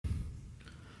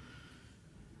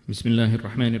بسم الله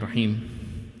الرحمن الرحيم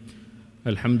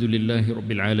الحمد لله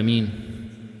رب العالمين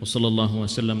وصلى الله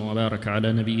وسلم وبارك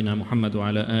على نبينا محمد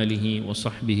وعلى آله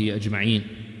وصحبه أجمعين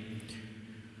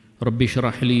رب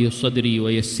اشرح لي صدري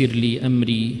ويسر لي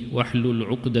أمري واحلل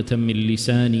عقدة من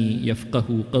لساني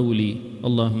يفقه قولي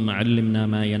اللهم علمنا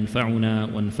ما ينفعنا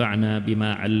وانفعنا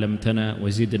بما علمتنا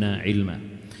وزدنا علما.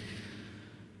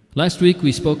 Last week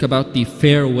we spoke about the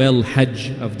farewell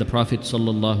Hajj of the Prophet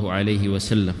sallallahu alaihi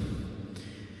wasallam.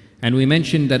 And we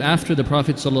mentioned that after the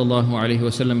Prophet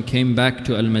ﷺ came back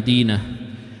to Al-Madinah,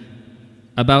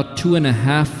 about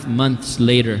 2.5 months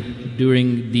later,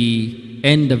 during the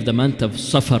end of the month of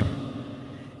Safar,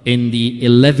 in the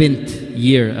 11th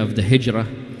year of the Hijrah,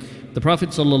 the Prophet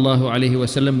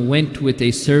ﷺ went with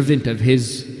a servant of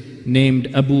his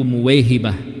named Abu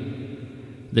Muwayhibah.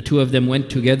 The two of them went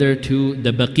together to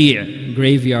the Baqi'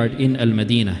 graveyard in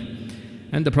Al-Madinah.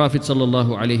 And the Prophet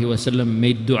ﷺ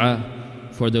made dua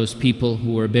for those people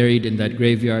who were buried in that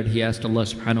graveyard. He asked Allah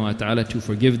subhanahu wa ta'ala to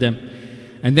forgive them.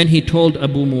 And then he told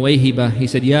Abu Muwayhibah, he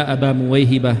said, Ya Aba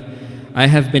Muwayhibah, I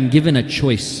have been given a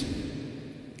choice.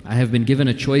 I have been given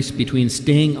a choice between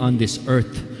staying on this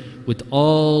earth with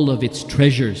all of its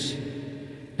treasures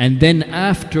and then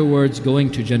afterwards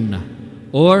going to Jannah,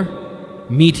 or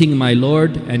meeting my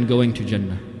Lord and going to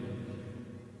Jannah.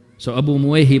 So Abu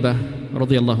Muwayhibah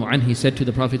radiallahu anhu, he said to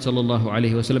the Prophet sallallahu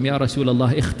alaihi wasallam, Ya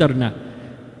Rasulullah, ikhtarna.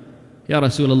 Ya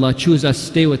Rasulullah, choose us,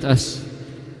 stay with us.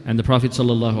 And the Prophet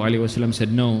ﷺ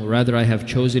said, no, rather I have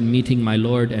chosen meeting my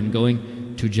Lord and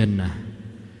going to Jannah.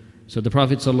 So the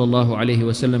Prophet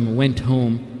ﷺ went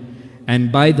home,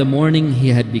 and by the morning he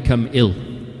had become ill.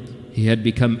 He had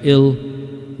become ill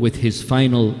with his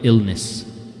final illness,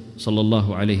 sallallahu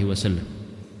alaihi wasallam.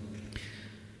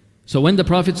 So when the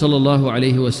Prophet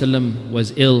ﷺ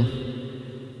was ill,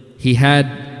 he had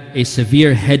a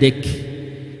severe headache,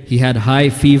 he had high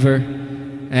fever,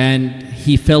 and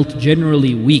he felt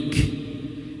generally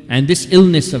weak. And this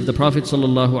illness of the Prophet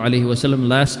ﷺ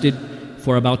lasted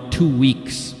for about 2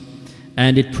 weeks,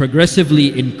 and it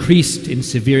progressively increased in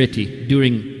severity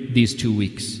during these 2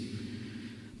 weeks.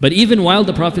 But even while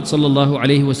the Prophet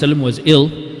ﷺ was ill,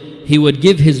 he would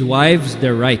give his wives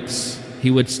their rights.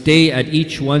 He would stay at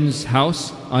each one's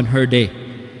house on her day.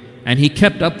 And he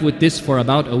kept up with this for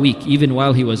about a week, even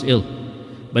while he was ill.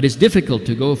 But it's difficult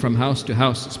to go from house to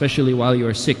house, especially while you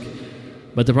are sick.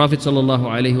 But the Prophet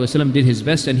ﷺ did his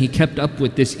best, and he kept up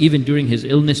with this even during his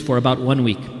illness for about 1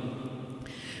 week.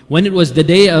 When it was the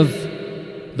day of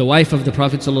the wife of the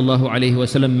Prophet ﷺ,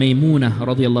 Maymunah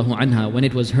radiallahu anha, when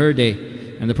it was her day,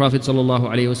 and the Prophet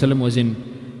ﷺ was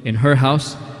in her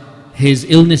house, his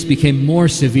illness became more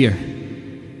severe.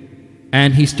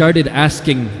 And he started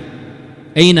asking,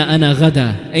 Aina ana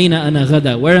ghada? Aina ana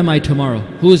ghada? Where am I tomorrow?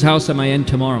 Whose house am I in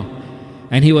tomorrow?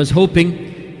 And he was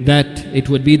hoping that it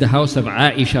would be the house of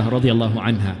Aisha radiallahu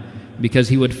anha, because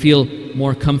he would feel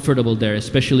more comfortable there,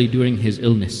 especially during his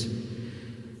illness.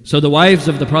 So the wives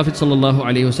of the Prophet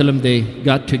ﷺ, they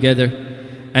got together,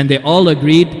 and they all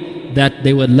agreed that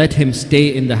they would let him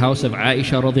stay in the house of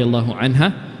Aisha radiallahu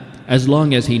anha as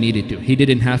long as he needed to. He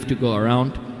didn't have to go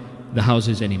around the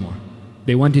houses anymore.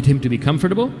 They wanted him to be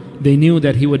comfortable. They knew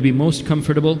that he would be most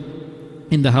comfortable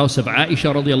in the house of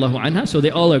Aisha radiallahu anha. So they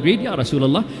all agreed, Ya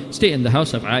Rasulullah, stay in the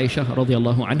house of Aisha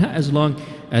radiallahu anha as long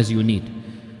as you need.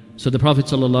 So the Prophet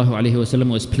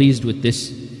ﷺ was pleased with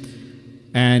this.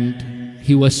 And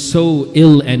he was so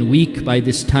ill and weak by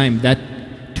this time that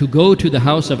to go to the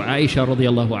house of Aisha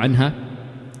radiallahu anha,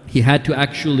 he had to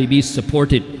actually be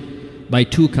supported by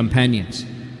 2 companions.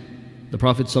 The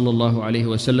Prophet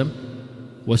ﷺ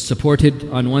was supported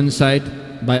on one side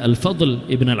by Al-Fadl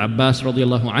ibn al-Abbas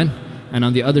radiallahu anh, and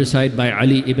on the other side by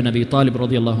Ali ibn Abi Talib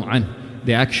radiallahu anh.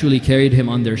 They actually carried him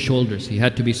on their shoulders. He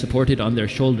had to be supported on their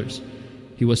shoulders.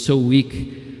 He was so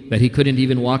weak that he couldn't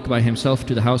even walk by himself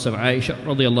to the house of Aisha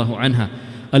radiallahu anha.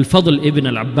 Al-Fadl ibn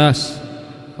al-Abbas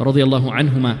radiallahu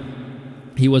anhuma,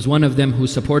 he was one of them who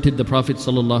supported the Prophet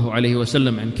sallallahu alaihi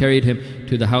wasallam and carried him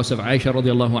to the house of Aisha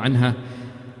radiallahu anha.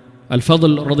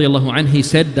 Al-Fadl radiallahu anh, he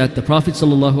said that the Prophet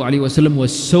sallallahu alaihi wasallam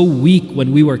was so weak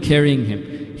when we were carrying him.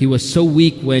 He was so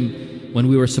weak when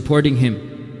we were supporting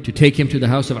him to take him to the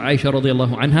house of Aisha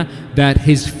radiallahu anha, that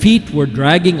his feet were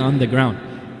dragging on the ground.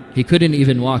 He couldn't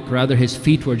even walk, rather his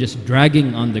feet were just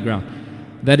dragging on the ground.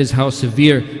 That is how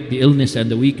severe the illness and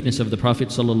the weakness of the Prophet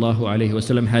sallallahu alaihi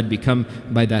wasallam had become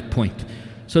by that point.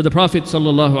 So the Prophet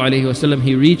sallallahu alaihi wasallam,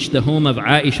 he reached the home of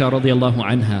Aisha radiallahu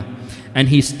anha, and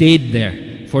he stayed there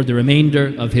for the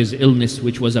remainder of his illness,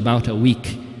 which was about a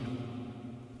week.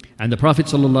 And the Prophet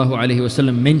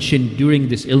ﷺ mentioned during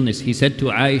this illness, he said to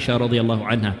Aisha radiallahu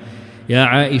anha, Ya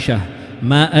Aisha,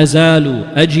 ما أزال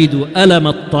أجد ألم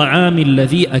الطعام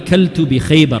الذي أكلت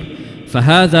بخيبر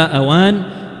فهذا أوان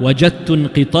وجدت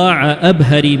انقطاع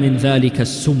أبهري من ذلك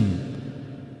السم.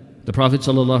 The Prophet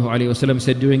ﷺ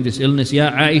said during this illness,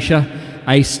 Ya Aisha,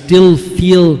 I still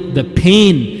feel the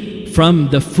pain from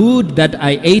the food that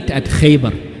I ate at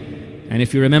Khaybar. And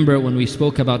if you remember when we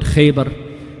spoke about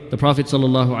Khaybar, the Prophet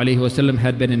ﷺ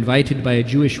had been invited by a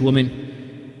Jewish woman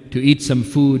to eat some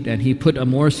food, and he put a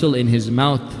morsel in his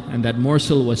mouth, and that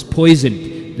morsel was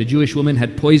poisoned. The Jewish woman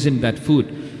had poisoned that food.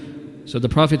 So the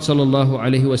Prophet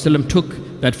ﷺ took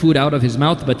that food out of his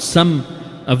mouth, but some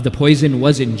of the poison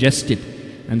was ingested.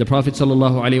 And the Prophet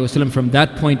ﷺ, from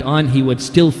that point on, he would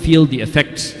still feel the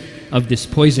effects of this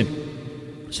poison.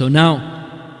 So now,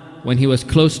 when he was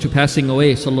close to passing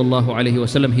away,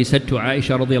 ﷺ, he said to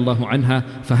Aisha radiallahu anha,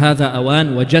 فَهَذَا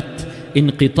أَوَانْ وَجَدْتْ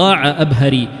انقطاع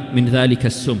أبهري من ذلك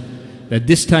السم. That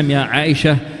this time, Ya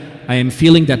Aisha, I am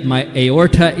feeling that my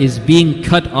aorta is being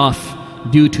cut off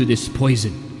due to this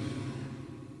poison.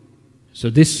 So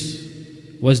this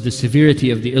was the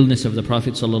severity of the illness of the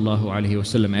Prophet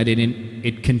ﷺ, and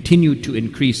it continued to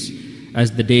increase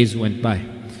as the days went by.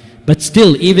 But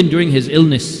still, even during his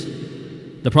illness,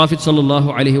 the Prophet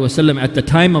ﷺ, at the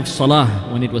time of Salah,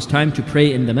 when it was time to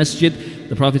pray in the masjid,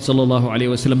 the Prophet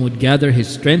ﷺ would gather his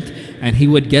strength, and he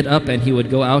would get up and he would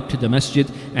go out to the masjid,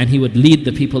 and he would lead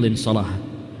the people in Salah.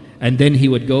 And then he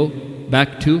would go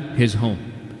back to his home.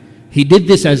 He did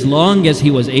this as long as he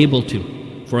was able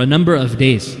to, for a number of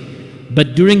days.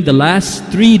 But during the last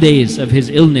 3 days of his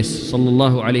illness,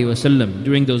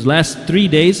 during those last 3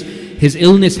 days, his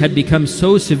illness had become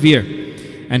so severe,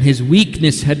 and his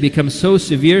weakness had become so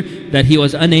severe that he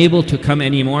was unable to come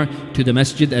anymore to the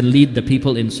masjid and lead the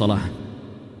people in salah.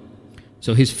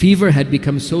 So his fever had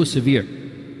become so severe,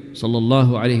 his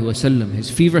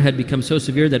fever had become so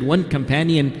severe that one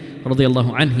companion,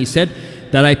 radiallahu anh, he said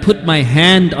that I put my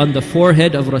hand on the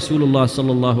forehead of Rasulullah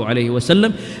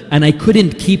and I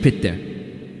couldn't keep it there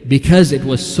because it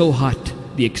was so hot,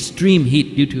 the extreme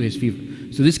heat due to his fever.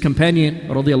 So this companion,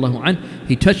 radiallahu anh,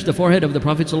 he touched the forehead of the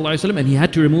Prophet ﷺ and he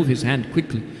had to remove his hand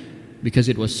quickly because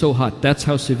it was so hot. That's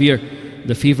how severe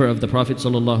the fever of the Prophet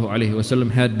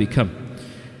ﷺ had become.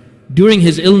 During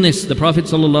his illness, the Prophet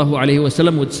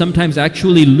ﷺ would sometimes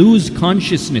actually lose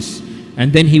consciousness,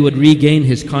 and then he would regain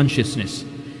his consciousness.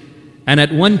 And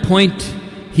at one point,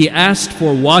 he asked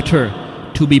for water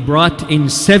to be brought in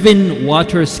 7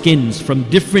 water skins from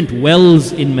different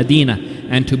wells in Medina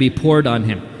and to be poured on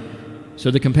him.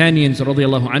 So the companions,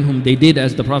 radiallahu anhum, they did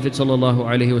as the Prophet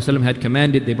ﷺ had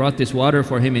commanded. They brought this water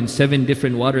for him in 7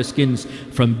 different water skins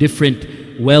from different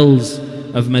wells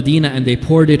of Medina, and they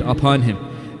poured it upon him.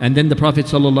 And then the Prophet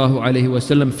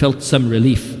ﷺ felt some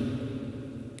relief.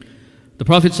 The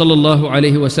Prophet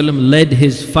ﷺ led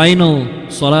his final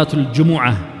Salatul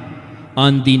Jumu'ah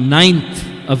on the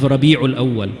 9th of Rabi'ul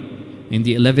Awwal, in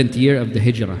the 11th year of the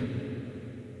Hijrah.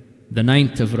 The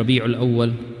 9th of Rabi'ul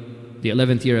Awwal, the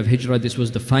 11th year of Hijrah, this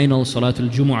was the final Salatul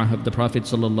Jumu'ah of the Prophet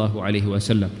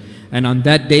ﷺ. And on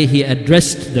that day he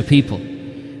addressed the people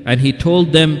and he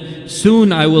told them,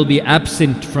 soon I will be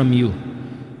absent from you.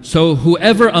 So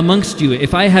whoever amongst you,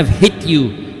 if I have hit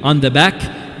you on the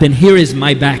back, then here is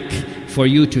my back for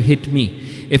you to hit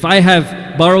me. If I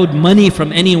have borrowed money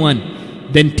from anyone,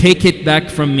 then take it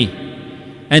back from me.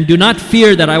 And do not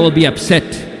fear that I will be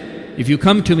upset. If you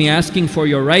come to me asking for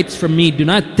your rights from me, do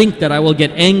not think that I will get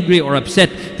angry or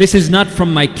upset. This is not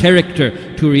from my character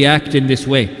to react in this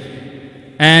way.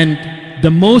 And the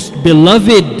most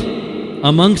beloved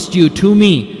amongst you to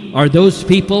me are those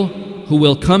people who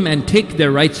will come and take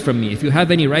their rights from me. If you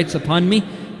have any rights upon me,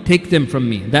 take them from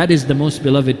me. That is the most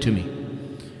beloved to me.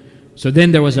 So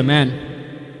then there was a man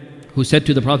who said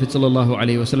to the Prophet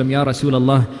ﷺ, Ya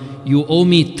Rasulullah, you owe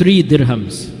me 3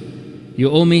 dirhams. You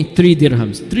owe me 3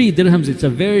 dirhams. 3 dirhams, it's a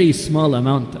very small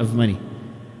amount of money.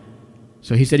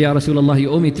 So he said, Ya Rasulullah, you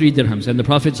owe me 3 dirhams. And the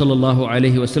Prophet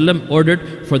ﷺ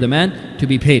ordered for the man to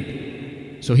be paid.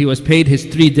 So he was paid his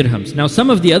 3 dirhams. Now some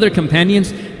of the other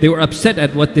companions, they were upset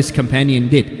at what this companion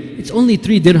did. It's only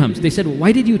 3 dirhams. They said,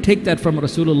 why did you take that from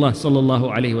Rasulullah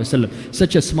ﷺ?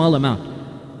 Such a small amount.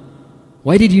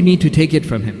 Why did you need to take it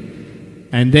from him?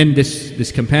 And then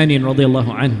this companion,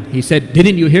 radiallahu anhu, he said,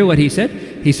 didn't you hear what he said?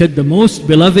 He said, the most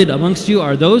beloved amongst you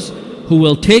are those who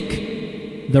will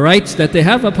take the rights that they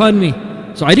have upon me.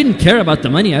 So I didn't care about the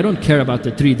money. I don't care about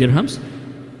the 3 dirhams.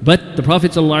 But the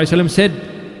Prophet ﷺ said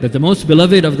that the most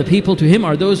beloved of the people to him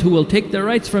are those who will take their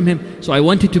rights from him. So I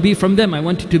wanted to be from them. I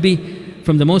wanted to be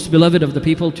from the most beloved of the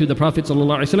people to the Prophet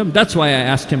ﷺ. That's why I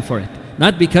asked him for it.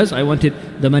 Not because I wanted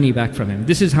the money back from him.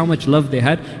 This is how much love they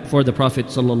had for the Prophet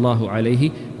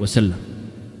ﷺ.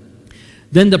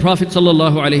 Then the Prophet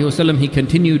ﷺ, he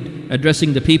continued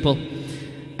addressing the people,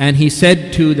 and he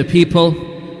said to the people,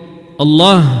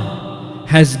 Allah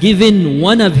has given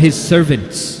one of His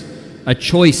servants a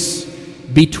choice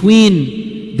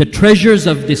between the treasures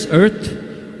of this earth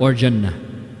or Jannah.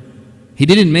 He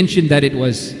didn't mention that it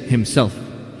was himself.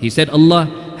 He said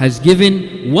Allah has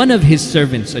given one of His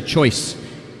servants a choice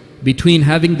between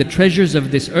having the treasures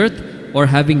of this earth or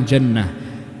having Jannah.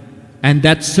 And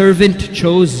that servant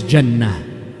chose Jannah.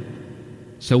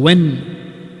 So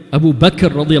when Abu Bakr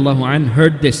radiallahu anh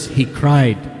heard this, he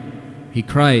cried.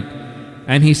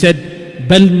 And he said,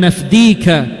 بَلْ نَفْدِيكَ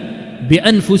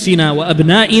بِأَنفُسِنَا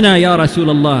وَأَبْنَائِنَا يَا رَسُولَ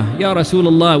اللَّهِ Ya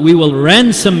Rasulullah, we will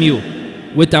ransom you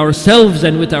with ourselves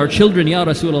and with our children, Ya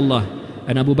Rasulullah.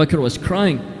 And Abu Bakr was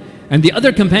crying. And the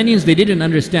other companions, they didn't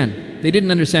understand. They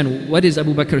didn't understand what is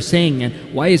Abu Bakr saying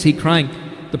and why is he crying.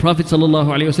 The Prophet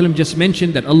ﷺ just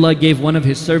mentioned that Allah gave one of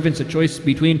His servants a choice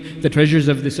between the treasures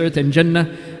of this earth and Jannah,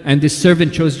 and this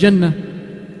servant chose Jannah.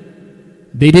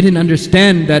 They didn't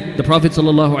understand that the Prophet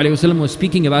ﷺ was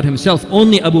speaking about himself.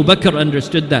 Only Abu Bakr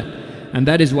understood that, and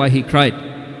that is why he cried.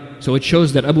 So it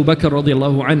shows that Abu Bakr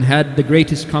radiallahu anh had the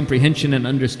greatest comprehension and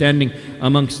understanding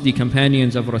amongst the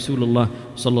companions of Rasulullah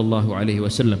sallallahu alaihi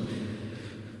wasallam.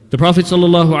 The Prophet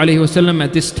sallallahu alaihi wasallam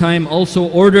at this time also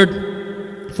ordered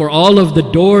for all of the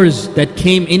doors that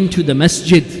came into the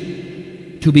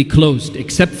masjid to be closed,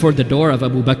 except for the door of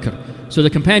Abu Bakr. So the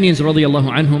companions radiallahu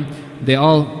anhum, they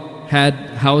all had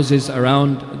houses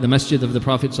around the masjid of the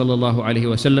Prophet sallallahu alaihi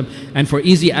wasallam, and for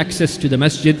easy access to the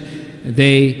masjid,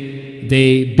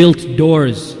 they built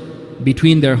doors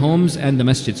between their homes and the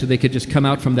masjid, so they could just come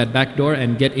out from that back door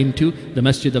and get into the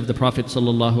masjid of the Prophet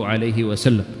sallallahu alaihi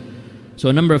wasallam. So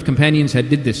a number of companions had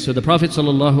did this. So the Prophet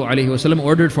ﷺ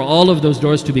ordered for all of those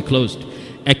doors to be closed,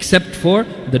 except for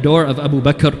the door of Abu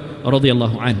Bakr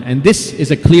radiallahu anh. And this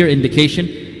is a clear indication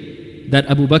that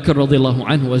Abu Bakr radiallahu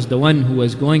anh was the one who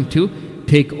was going to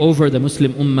take over the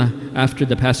Muslim Ummah after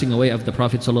the passing away of the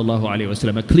Prophet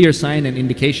ﷺ. A clear sign and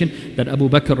indication that Abu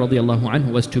Bakr radiallahu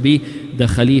anh was to be the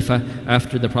Khalifa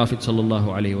after the Prophet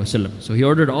ﷺ. So he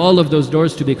ordered all of those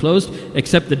doors to be closed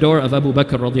except the door of Abu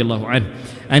Bakr radiallahu anh.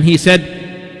 And he said,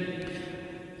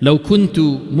 لو كنت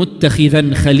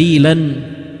متخذا خليلا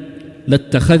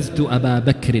لاتخذت أبا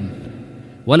بكر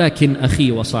ولكن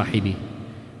أخي وصاحبي.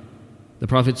 The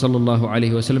Prophet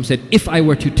ﷺ said, if I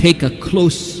were to take a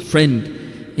close friend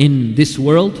in this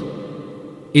world,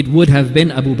 it would have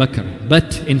been Abu Bakr.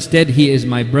 But instead he is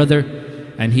my brother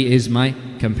and he is my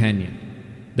companion.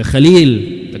 The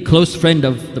Khalil, the close friend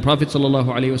of the Prophet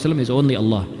ﷺ is only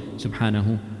Allah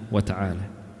subhanahu wa ta'ala.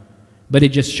 But it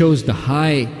just shows the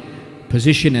high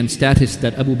position and status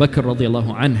that Abu Bakr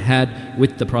radiallahu anh had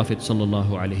with the Prophet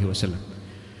ﷺ.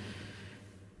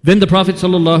 Then the Prophet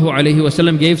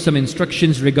ﷺ gave some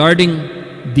instructions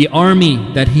regarding the army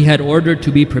that he had ordered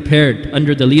to be prepared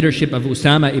under the leadership of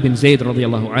Usama ibn Zayd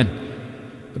radiallahu anh.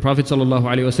 The Prophet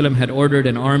ﷺ had ordered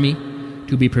an army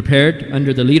to be prepared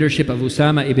under the leadership of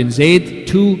Usama ibn Zayd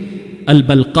to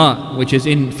Al-Balqa, which is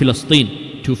in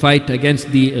Palestine, to fight against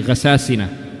the Ghasasina,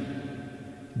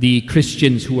 the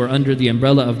Christians who were under the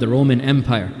umbrella of the Roman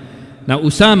Empire. Now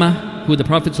Usama, who the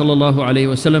Prophet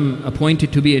ﷺ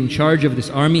appointed to be in charge of this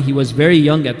army, he was very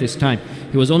young at this time.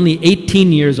 He was only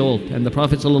 18 years old, and the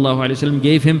Prophet ﷺ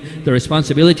gave him the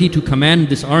responsibility to command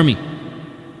this army.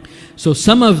 So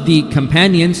some of the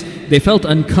companions, they felt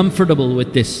uncomfortable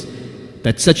with this,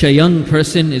 that such a young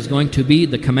person is going to be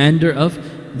the commander of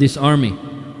this army.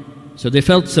 So they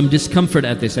felt some discomfort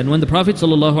at this. And when the Prophet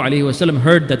ﷺ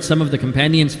heard that some of the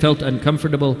companions felt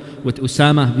uncomfortable with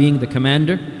Usama being the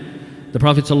commander, the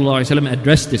Prophet ﷺ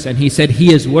addressed this and he said,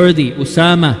 he is worthy,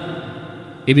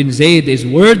 Usama ibn Zayd is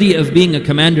worthy of being a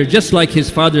commander, just like his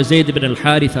father Zayd ibn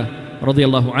al-Haritha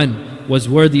radiallahu anh was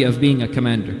worthy of being a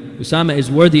commander. Usama is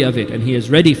worthy of it and he is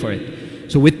ready for it.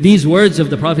 So with these words of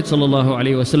the Prophet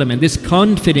ﷺ and this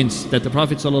confidence that the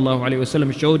Prophet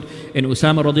ﷺ showed in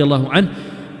Usama radiallahu anh,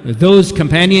 those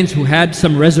companions who had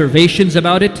some reservations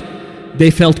about it,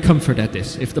 they felt comfort at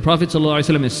this. If the Prophet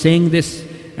ﷺ is saying this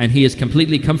and he is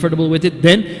completely comfortable with it,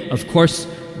 then of course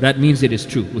that means it is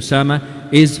true. Usama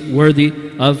is worthy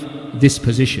of this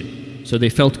position. So they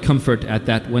felt comfort at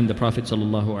that when the Prophet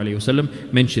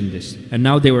ﷺ mentioned this. And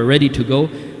now they were ready to go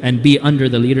and be under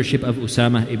the leadership of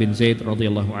Usama ibn Zayd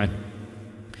radiallahu anhu.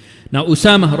 Now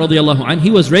Usama radiallahu anhu, he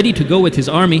was ready to go with his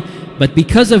army, but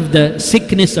because of the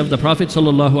sickness of the Prophet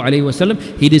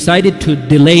ﷺ, he decided to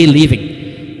delay leaving.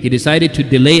 He decided to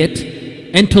delay it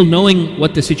until knowing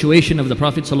what the situation of the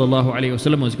Prophet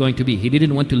ﷺ was going to be. He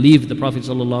didn't want to leave the Prophet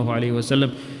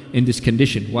ﷺ in this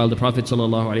condition while the Prophet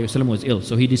ﷺ was ill.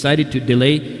 So he decided to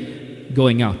delay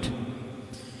going out.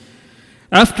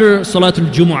 After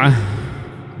Salatul Jumu'ah,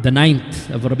 the 9th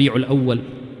of Rabi'ul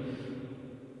Awwal,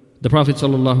 the Prophet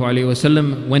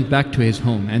ﷺ went back to his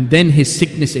home, and then his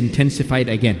sickness intensified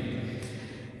again.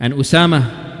 And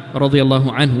Usama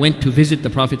radiallahu anhu went to visit the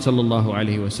Prophet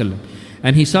ﷺ,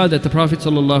 and he saw that the Prophet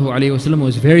ﷺ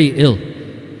was very ill.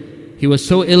 He was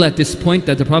so ill at this point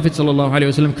that the Prophet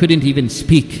ﷺ couldn't even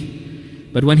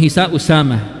speak. But when he saw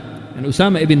Usama, and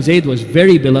Usama ibn Zayd was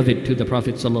very beloved to the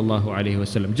Prophet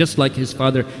ﷺ, just like his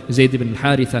father Zayd ibn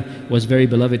Haritha was very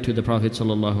beloved to the Prophet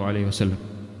ﷺ.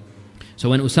 So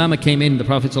when Usama came in, the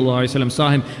Prophet ﷺ saw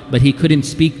him, but he couldn't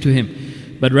speak to him.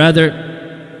 But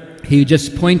rather, he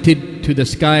just pointed to the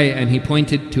sky and he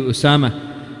pointed to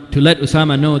Usama to let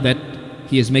Usama know that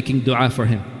he is making dua for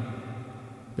him.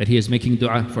 That he is making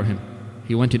dua for him.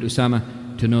 He wanted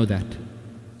Usama to know that.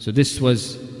 So this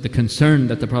was the concern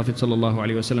that the Prophet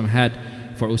ﷺ had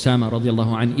for Usama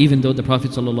radiallahu anhu, even though the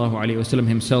Prophet ﷺ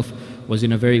himself was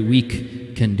in a very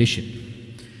weak condition.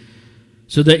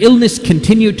 So the illness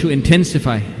continued to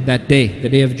intensify that day, the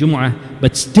day of Jumu'ah,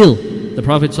 but still the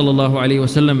Prophet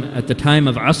ﷺ at the time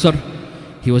of Asr,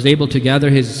 he was able to gather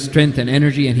his strength and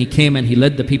energy, and he came and he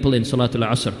led the people in Salatul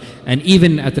Asr. And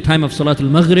even at the time of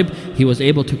Salatul Maghrib, he was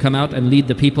able to come out and lead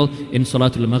the people in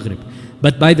Salatul Maghrib.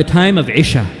 But by the time of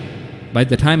Isha, by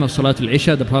the time of Salatul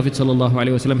Isha, the Prophet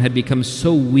ﷺ had become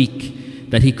so weak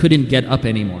that he couldn't get up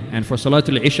anymore. And for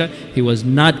Salatul Isha, he was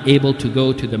not able to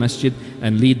go to the masjid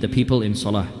and lead the people in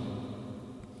Salah.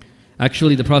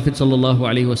 Actually, the Prophet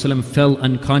ﷺ fell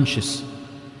unconscious.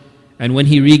 And when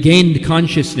he regained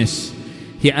consciousness,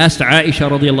 he asked Aisha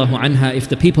radiallahu anha if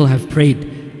the people have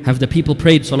the people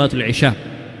prayed Salatul Isha?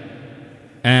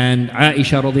 And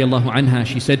Aisha radiallahu anha,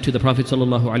 she said to the Prophet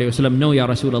ﷺ, no, Ya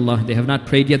Rasulullah, they have not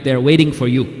prayed yet, they are waiting for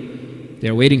you. They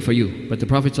are waiting for you. But the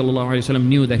Prophet ﷺ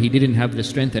knew that he didn't have the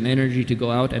strength and energy to go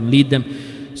out and lead them.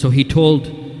 So he told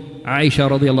Aisha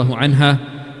radiallahu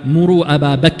anha, Muru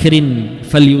Aba Bakrin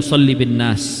falyusalli bin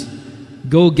nas.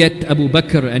 Go get Abu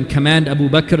Bakr and command Abu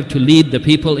Bakr to lead the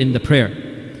people in the prayer.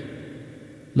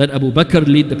 Let Abu Bakr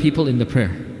lead the people in the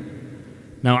prayer.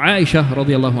 Now Aisha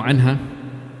radiallahu anha,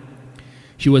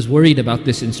 she was worried about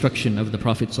this instruction of the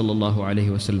Prophet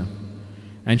ﷺ.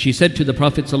 And she said to the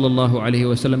Prophet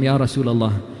ﷺ, Ya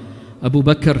Rasulullah, Abu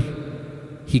Bakr,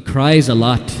 he cries a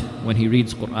lot when he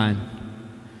reads Qur'an.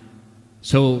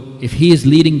 So if he is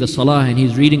leading the salah and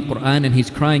he's reading Qur'an and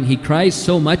he's crying, he cries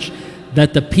so much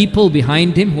that the people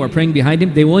behind him, who are praying behind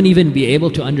him, they won't even be able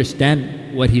to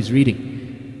understand what he's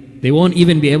reading. They won't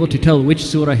even be able to tell which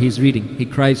surah he's reading. He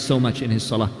cries so much in his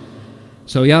salah.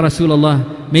 So Ya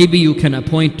Rasulullah, maybe you can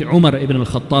appoint Umar ibn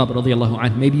al-Khattab radiallahu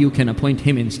anhu, maybe you can appoint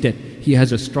him instead. He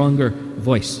has a stronger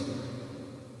voice.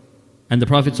 And the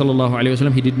Prophet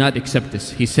ﷺ, he did not accept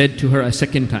this. He said to her a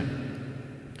second time,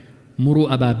 Muru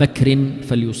Aba Bakrin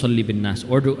falyusalli bin nas.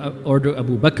 Order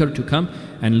Abu Bakr to come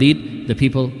and lead the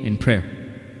people in prayer.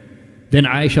 Then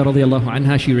Aisha radiallahu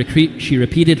anha, she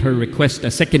repeated her request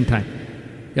a second time.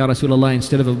 Ya Rasulullah,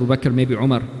 instead of Abu Bakr, maybe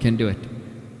Umar can do it.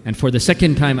 And for the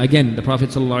second time again, the Prophet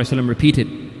ﷺ repeated,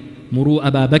 Muru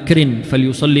Aba Bakrin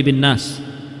falyusalli bin nas.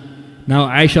 Now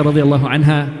Aisha radiallahu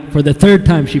anha, for the third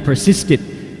time she persisted,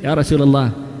 Ya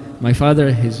Rasulullah, my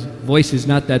father, his voice is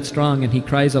not that strong and he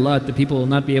cries a lot, the people will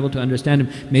not be able to understand him.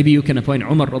 Maybe you can appoint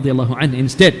Umar radiallahu anhu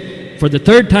instead. For the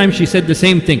third time she said the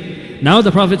same thing. Now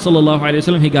the Prophet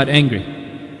ﷺ, he got angry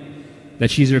that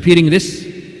she's repeating this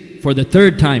for the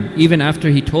third time, even after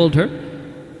he told her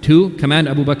to command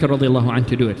Abu Bakr radiallahu anhu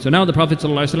to do it. So now the Prophet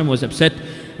ﷺ was upset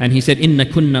and he said, Inna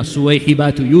kunna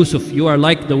suwayhibatu Yusuf. You are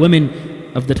like the women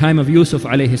of the time of Yusuf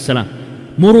alayhi salam.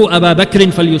 Muru Aba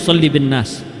Bakrin falyusalli bin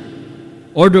nas.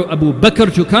 Order Abu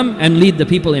Bakr to come and lead the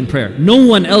people in prayer. No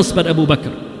one else but Abu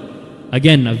Bakr.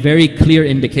 Again, a very clear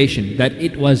indication that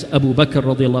it was Abu Bakr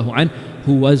radiallahu anhu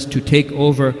who was to take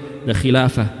over the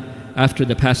khilafah after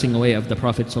the passing away of the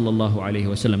Prophet sallallahu alaihi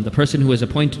wasallam. The person who is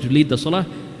appointed to lead the salah,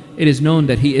 it is known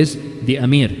that he is the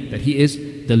Amir, that he is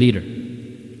the leader.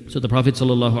 So the Prophet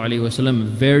ﷺ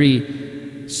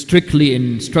very strictly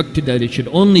instructed that it should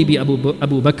only be Abu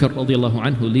Bakr radiallahu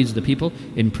anhu who leads the people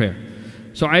in prayer.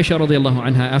 So Aisha radiallahu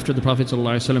anha, after the Prophet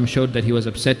ﷺ showed that he was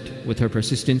upset with her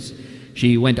persistence,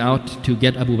 she went out to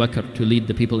get Abu Bakr to lead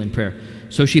the people in prayer.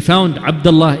 So she found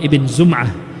Abdullah ibn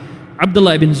Zum'ah.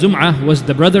 Abdullah ibn Zum'ah was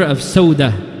the brother of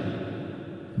Sauda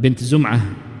bint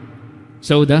Zum'ah.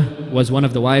 Sauda was one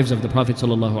of the wives of the Prophet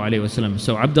ﷺ.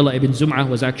 So Abdullah ibn Zum'ah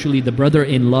was actually the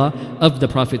brother-in-law of the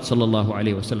Prophet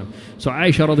ﷺ. So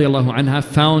Aisha radiallahu anha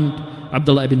found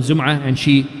Abdullah ibn Zum'ah and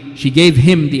she gave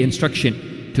him the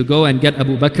instruction to go and get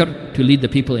Abu Bakr to lead the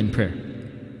people in prayer.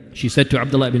 She said to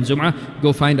Abdullah ibn Zum'ah,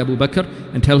 go find Abu Bakr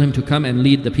and tell him to come and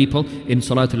lead the people in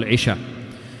Salatul Isha.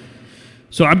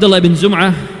 So Abdullah ibn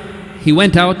Zum'ah, he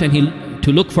went out and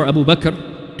to look for Abu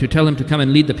Bakr to tell him to come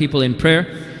and lead the people in prayer.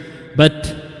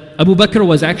 But Abu Bakr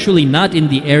was actually not in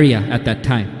the area at that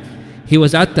time. He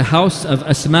was at the house of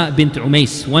Asma bint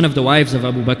Umays, one of the wives of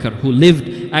Abu Bakr, who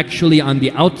lived actually on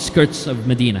the outskirts of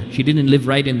Medina. She didn't live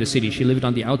right in the city. She lived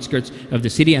on the outskirts of the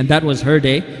city, and that was her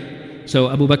day. So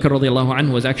Abu Bakr radiallahu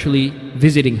anhu was actually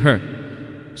visiting her.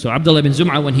 So Abdullah ibn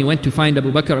Zum'ah, when he went to find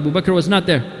Abu Bakr was not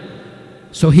there.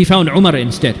 So he found Umar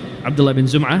instead. Abdullah ibn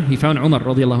Zum'ah, he found Umar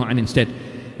radiallahu anhu instead.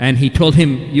 And he told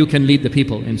him, you can lead the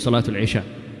people in Salatul Isha.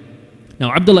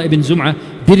 Now Abdullah ibn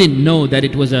Zum'ah didn't know that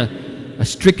it was a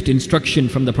strict instruction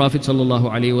from the Prophet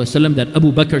ﷺ that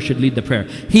Abu Bakr should lead the prayer.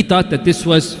 He thought that this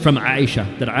was from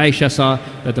Aisha, that Aisha saw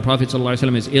that the Prophet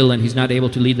ﷺ is ill and he's not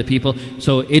able to lead the people.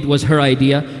 So it was her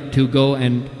idea to go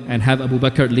and have Abu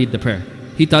Bakr lead the prayer.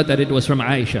 He thought that it was from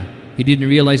Aisha. He didn't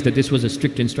realize that this was a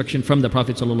strict instruction from the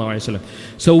Prophet ﷺ.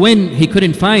 So when he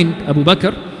couldn't find Abu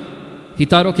Bakr, he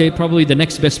thought, okay, probably the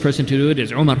next best person to do it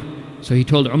is Umar. So he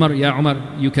told Umar, Ya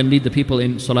Umar, you can lead the people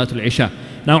in Salatul Isha.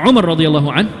 Now Umar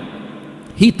radiallahu anhu,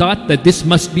 he thought that this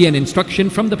must be an instruction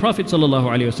from the Prophet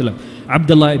ﷺ.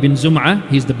 Abdullah ibn Zum'ah,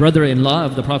 he's the brother-in-law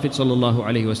of the Prophet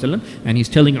ﷺ, and he's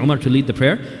telling Umar to lead the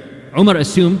prayer. Umar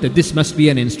assumed that this must be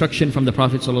an instruction from the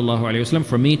Prophet ﷺ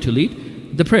for me to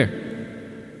lead the prayer.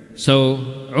 So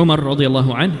Umar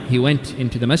radiallahu anh, he went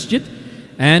into the masjid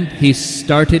and he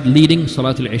started leading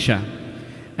Salatul Isha.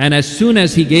 And as soon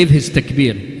as he gave his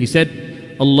takbir, he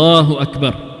said, Allahu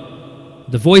Akbar.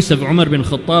 The voice of Umar bin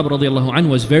Khattab radiallahu anh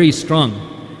was very strong.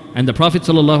 And the Prophet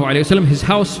ﷺ, his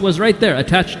house was right there,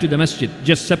 attached to the masjid,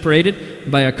 just separated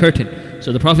by a curtain.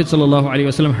 So the Prophet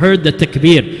ﷺ heard the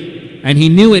takbir, and he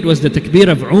knew it was the takbir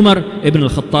of Umar ibn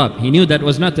al-Khattab. He knew that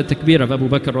was not the takbir of Abu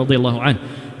Bakr radiallahu anh.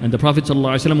 And the Prophet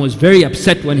ﷺ was very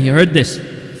upset when he heard this.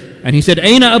 And he said,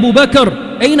 Aina Abu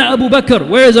Bakr? Aina Abu Bakr?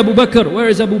 Where is Abu Bakr? Where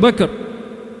is Abu Bakr?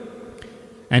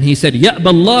 And he said, يَأْبَى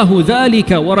اللَّهُ ذَلِكَ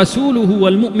وَرَسُولُهُ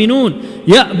وَالْمُؤْمِنُونَ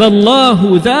يَأْبَى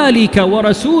اللَّهُ ذَلِكَ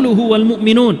وَرَسُولُهُ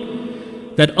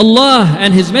وَالْمُؤْمِنُونَ That Allah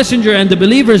and His Messenger and the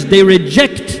believers, they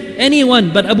reject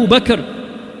anyone but Abu Bakr.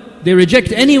 They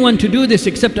reject anyone to do this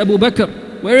except Abu Bakr.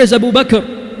 Where is Abu Bakr?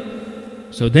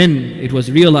 So then it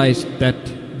was realized that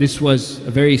this was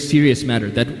a very serious matter,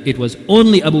 that it was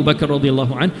only Abu Bakr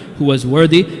radiallahu anh who was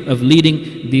worthy of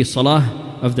leading the salah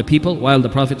of the people while the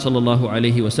Prophet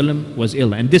ﷺ was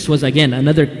ill. And this was again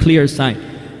another clear sign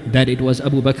that it was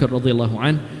Abu Bakr radiallahu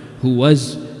anh who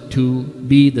was to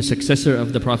be the successor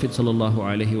of the Prophet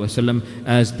ﷺ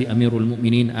as the Amirul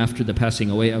Mu'mineen after the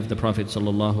passing away of the Prophet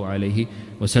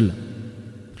ﷺ.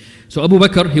 So Abu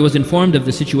Bakr, he was informed of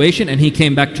the situation and he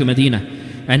came back to Medina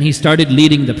and he started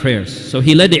leading the prayers. So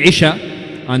he led the Isha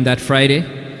on that Friday,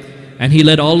 and he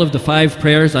led all of the 5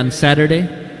 prayers on Saturday,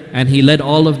 and he led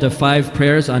all of the 5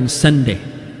 prayers on Sunday,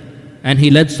 and he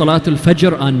led Salatul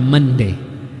Fajr on Monday.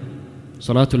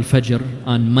 Salatul Fajr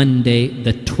on Monday,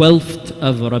 the 12th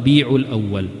of Rabi'ul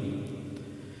Awwal.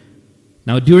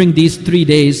 Now during these 3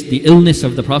 days, the illness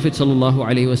of the Prophet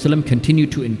ﷺ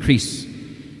continued to increase.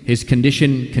 His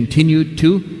condition continued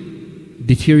to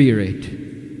deteriorate.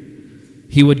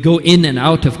 He would go in and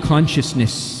out of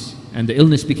consciousness, and the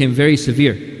illness became very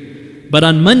severe. But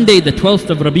on Monday, the 12th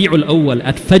of Rabi'ul Awwal,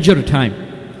 at Fajr time,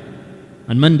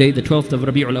 on Monday, the 12th of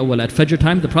Rabi'ul Awwal, at Fajr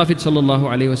time, the Prophet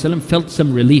ﷺ felt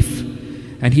some relief,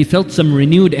 and he felt some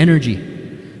renewed energy.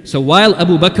 So while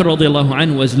Abu Bakr radiallahu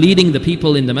anh was leading the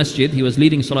people in the masjid, he was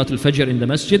leading Salatul Fajr in the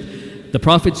masjid, the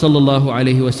Prophet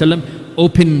ﷺ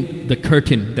opened the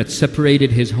curtain that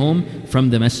separated his home from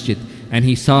the masjid, and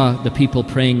he saw the people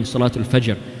praying Salatul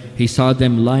Fajr. He saw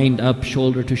them lined up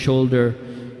shoulder to shoulder.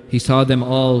 He saw them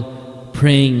all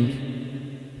praying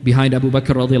behind Abu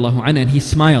Bakr radiallahu anhu, and he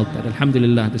smiled that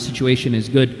Alhamdulillah, the situation is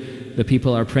good. The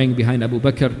people are praying behind Abu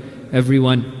Bakr.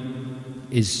 Everyone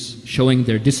is showing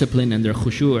their discipline and their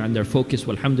khushu' and their focus.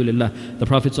 Alhamdulillah. The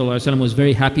Prophet ﷺ was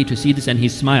very happy to see this, and he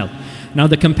smiled. Now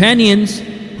the companions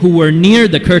who were near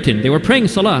the curtain, they were praying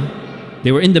salah.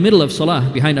 They were in the middle of salah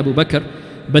behind Abu Bakr,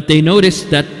 but they noticed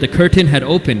that the curtain had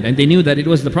opened, and they knew that it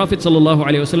was the Prophet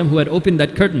ﷺ who had opened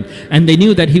that curtain, and they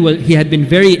knew that he had been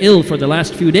very ill for the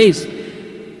last few days.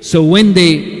 So when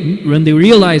they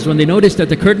noticed that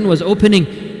the curtain was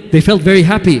opening, they felt very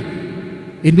happy.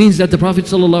 It means that the Prophet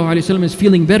ﷺ is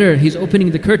feeling better. He's opening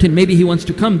the curtain. Maybe he wants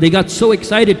to come. They got so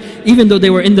excited, even though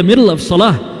they were in the middle of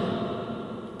salah.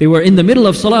 They were in the middle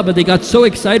of salah, but they got so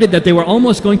excited that they were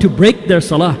almost going to break their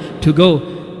salah to go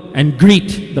and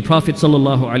greet the Prophet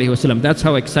ﷺ. That's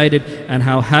how excited and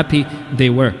how happy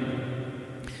they were.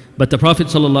 But the Prophet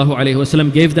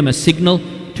ﷺ gave them a signal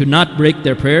to not break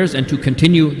their prayers and to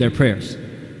continue their prayers.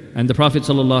 And the Prophet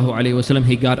ﷺ,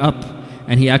 he got up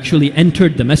and he actually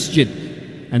entered the masjid.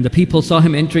 And the people saw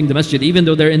him entering the masjid, even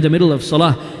though they're in the middle of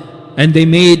salah. And they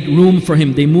made room for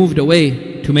him. They moved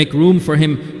away to make room for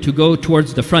him to go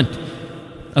towards the front.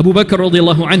 Abu Bakr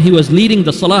radiallahu anh, he was leading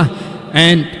the salah,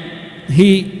 and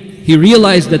he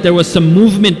realized that there was some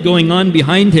movement going on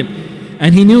behind him.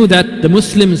 And he knew that the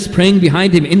Muslims praying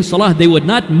behind him in salah, they would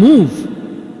not move.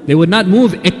 They would not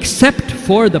move except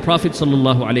for the Prophet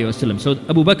sallallahu alaihi wasallam. So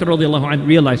Abu Bakr radiallahu anh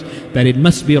realized that it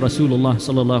must be Rasulullah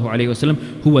sallallahu alaihi wasallam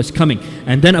who was coming.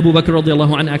 And then Abu Bakr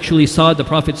radiallahu anh actually saw the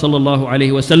Prophet sallallahu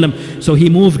alaihi wasallam. So he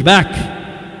moved back.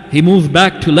 He moved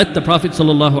back to let the Prophet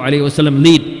sallallahu alaihi wasallam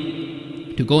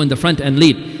lead, to go in the front and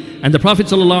lead. And the Prophet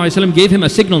sallallahu alaihi wasallam gave him a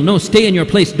signal, no, stay in your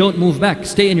place, don't move back,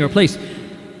 stay in your place.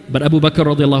 But Abu Bakr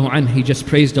radiallahu anh, he just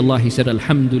praised Allah, he said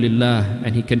Alhamdulillah,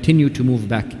 and he continued to move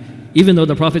back. Even though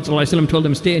the Prophet ﷺ told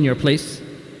him, stay in your place,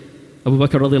 Abu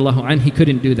Bakr radiallahu anh, he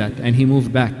couldn't do that. And he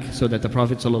moved back so that the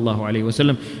Prophet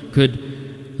ﷺ could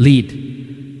lead.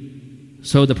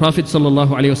 So the Prophet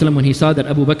ﷺ, when he saw that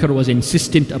Abu Bakr was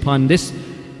insistent upon this,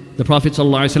 the Prophet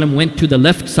ﷺ went to the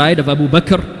left side of Abu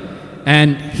Bakr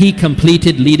and he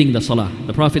completed leading the salah.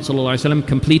 The Prophet ﷺ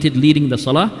completed leading the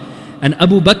salah, and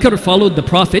Abu Bakr followed the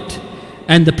Prophet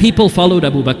and the people followed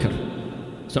Abu Bakr.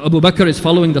 So Abu Bakr is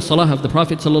following the salah of the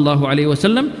Prophet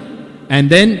ﷺ, and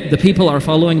then the people are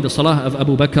following the salah of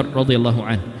Abu Bakr radiallahu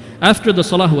anh. After the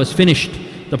salah was finished,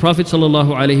 the Prophet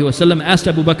ﷺ asked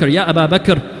Abu Bakr, Ya Abu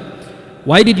Bakr,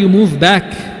 why did you move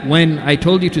back when I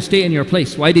told you to stay in your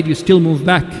place? Why did you still move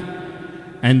back?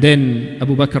 And then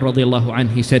Abu Bakr radiallahu anh,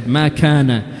 he said, ما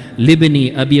كان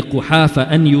لابن أبي قحافة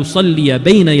أن يصلي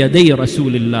بين يدي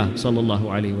رسول الله صلى الله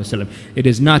عليه وسلم. It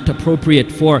is not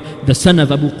appropriate for the son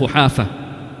of Abu Quhafa.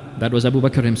 That was Abu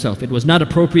Bakr himself. It was not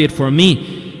appropriate for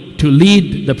me to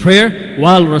lead the prayer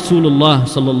while Rasulullah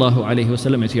sallallahu alaihi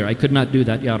wasallam is here. I could not do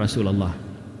that, Ya Rasulullah.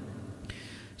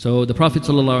 So the Prophet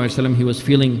sallallahu alaihi wasallam, he was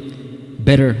feeling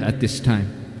better at this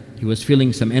time. He was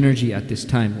feeling some energy at this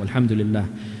time. Alhamdulillah.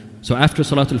 So after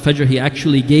Salatul Fajr, he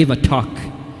actually gave a talk.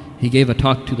 He gave a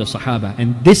talk to the Sahaba.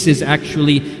 And this is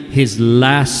actually his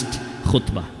last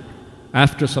khutbah.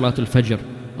 After Salatul Fajr,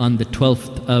 on the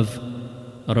 12th of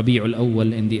Rabi'ul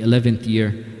Awwal, in the 11th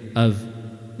year of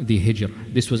the Hijrah.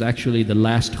 This was actually the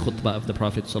last khutbah of the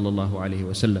Prophet sallallahu alaihi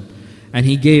wasallam. And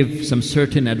he gave some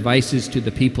certain advices to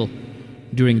the people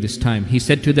during this time. He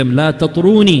said to them, لا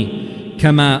تطروني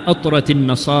كما أطرت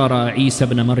النصارى عيسى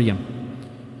بن مريم.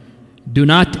 Do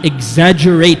not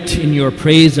exaggerate in your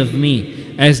praise of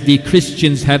me as the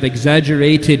Christians have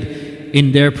exaggerated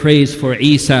in their praise for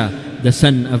Isa, the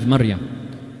son of Maryam.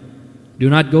 Do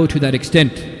not go to that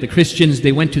extent. The Christians,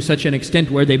 they went to such an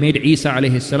extent where they made Isa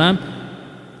alayhi salam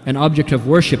an object of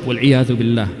worship, wal-iyadhu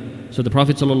billah. So the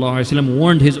Prophet ﷺ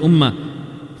warned his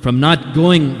ummah from not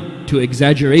going to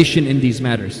exaggeration in these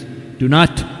matters. Do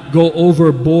not go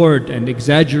overboard and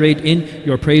exaggerate in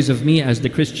your praise of me as the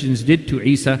Christians did to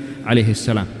Isa alayhi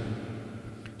salam.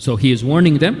 So he is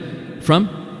warning them from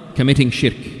committing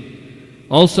shirk.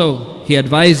 Also, he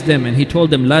advised them and he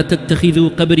told them, لا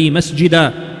تتخذوا قبري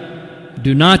مسجدا.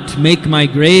 Do not make my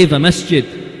grave a masjid.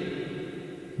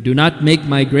 Do not make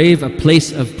my grave a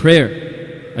place of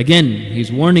prayer. Again,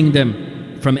 he's warning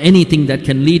them from anything that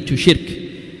can lead to shirk.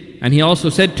 And he also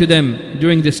said to them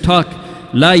during this talk,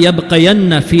 لا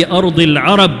يبقين في أرض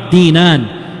العرب دينان.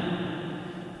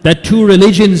 That two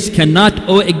religions cannot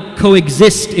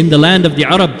coexist in the land of the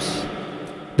Arabs.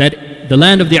 That the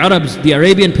land of the Arabs, the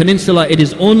Arabian Peninsula, it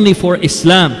is only for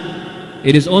Islam.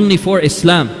 It is only for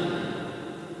Islam.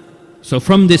 So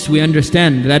from this we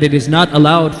understand that it is not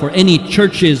allowed for any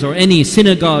churches or any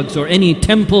synagogues or any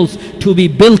temples to be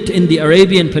built in the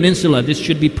Arabian Peninsula. This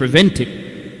should be prevented.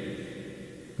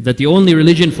 That the only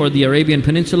religion for the Arabian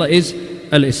Peninsula is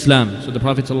Al-Islam. So the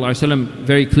Prophet ﷺ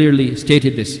very clearly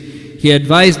stated this. He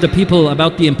advised the people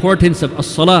about the importance of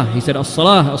As-Salah. He said,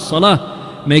 As-Salah,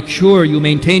 As-Salah. Make sure you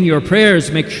maintain your prayers.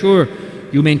 Make sure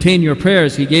you maintain your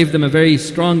prayers. He gave them a very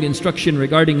strong instruction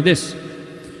regarding this.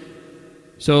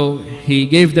 So he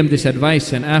gave them this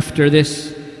advice, and after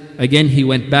this, again he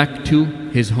went back to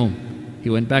his home.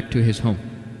 He went back to his home.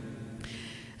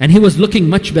 And he was looking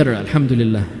much better,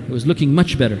 alhamdulillah. He was looking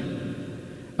much better.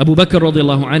 Abu Bakr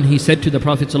radiallahu anh, he said to the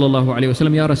Prophet sallallahu alaihi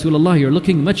wasallam, Ya Rasulullah, you're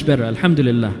looking much better,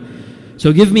 alhamdulillah.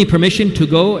 So give me permission to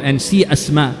go and see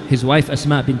Asma, his wife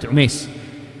Asma bint Umais.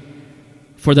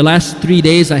 For the last 3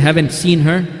 days I haven't seen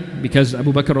her because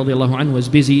Abu Bakr radiallahu anh was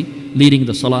busy leading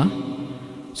the salah.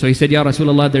 So he said, Ya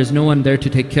Rasulullah, there's no one there to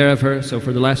take care of her. So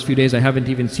for the last few days I haven't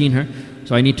even seen her.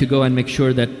 So I need to go and make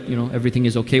sure that everything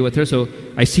is okay with her. So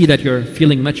I see that you're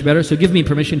feeling much better. So give me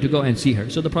permission to go and see her.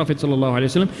 So the Prophet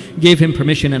ﷺ gave him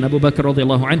permission, and Abu Bakr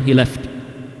radiallahu anhu, he left.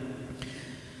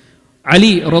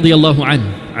 Ali radiallahu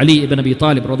anhu, Ali ibn Abi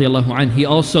Talib radiallahu anhu, he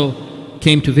also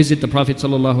came to visit the Prophet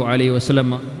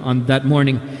ﷺ on that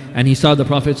morning, and he saw the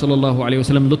Prophet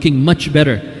ﷺ looking much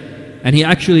better. And he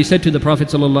actually said to the Prophet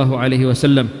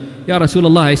ﷺ, Ya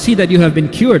Rasulullah, I see that you have been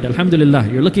cured, alhamdulillah.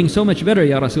 You're looking so much better,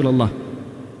 Ya Rasulullah.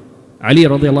 Ali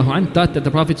radiallahu anhu thought that the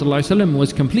Prophet ﷺ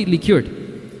was completely cured.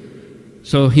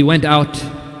 So he went out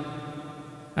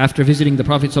after visiting the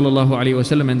Prophet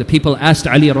ﷺ, and the people asked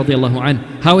Ali radiallahu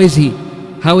anhu, how is he?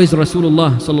 How is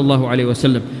Rasulullah sallallahu alayhi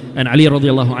wasallam? And Ali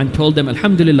radiallahu anhu told them,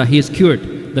 alhamdulillah, he is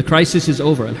cured. The crisis is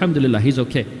over. Alhamdulillah, he's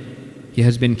okay. He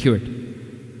has been cured.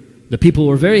 The people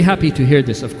were very happy to hear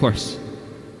this, of course.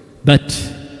 But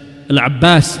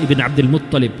Al-Abbas ibn Abdul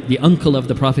Muttalib, the uncle of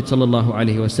the Prophet sallallahu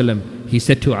alaihi wasallam, he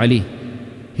said to Ali,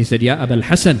 he said, Ya Abul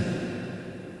Hasan,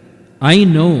 I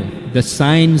know the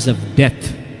signs of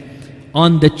death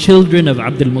on the children of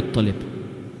Abdul Muttalib.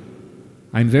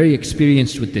 I'm very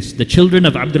experienced with this. The children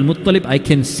of Abdul Muttalib, I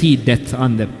can see death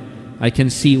on them. I can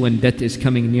see when death is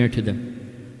coming near to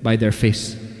them by their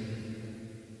face.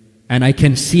 And I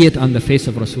can see it on the face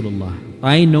of Rasulullah.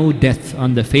 I know death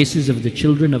on the faces of the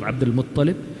children of Abdul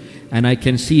Muttalib, and I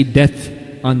can see death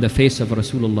on the face of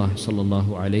Rasulullah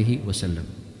sallallahu alayhi wasallam.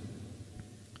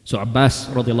 So Abbas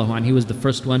radiallahu anhu, he was the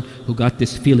first one who got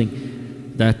this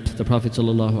feeling that the Prophet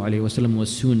sallallahu alayhi wasallam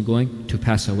was soon going to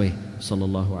pass away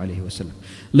sallallahu alayhi wasallam.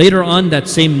 Later on that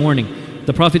same morning,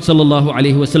 the Prophet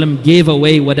ﷺ gave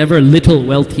away whatever little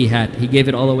wealth he had. He gave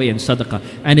it all away in sadaqah.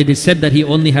 And it is said that he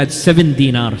only had 7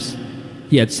 dinars.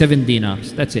 He had 7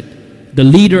 dinars. That's it. The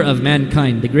leader of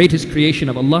mankind, the greatest creation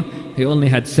of Allah, he only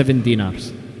had 7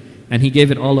 dinars. And he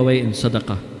gave it all away in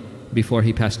sadaqah before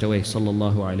he passed away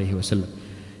sallallahu alayhi wasallam.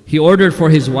 He ordered for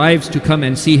his wives to come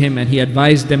and see him, and he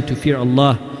advised them to fear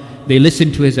Allah. They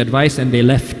listened to his advice and they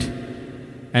left.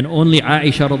 And only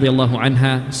Aisha radiallahu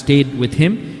anha stayed with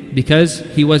him, because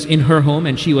he was in her home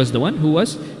and she was the one who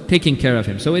was taking care of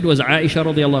him. So it was Aisha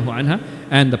radiallahu anha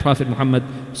and the Prophet Muhammad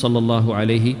sallallahu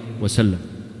alayhi wasallam.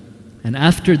 And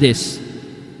after this,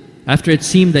 after it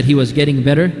seemed that he was getting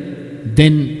better,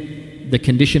 then the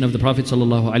condition of the Prophet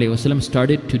sallallahu alayhi wasallam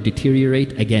started to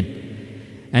deteriorate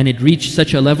again. And it reached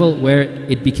such a level where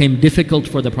it became difficult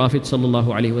for the Prophet sallallahu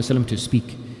alayhi wasallam to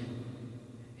speak.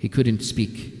 He couldn't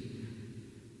speak.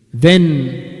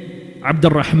 Then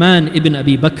Abdul Rahman ibn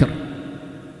Abi Bakr,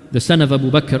 the son of Abu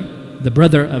Bakr, the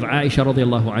brother of Aisha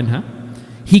radiallahu anha,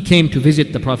 he came to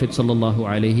visit the Prophet sallallahu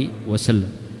alayhi wasallam.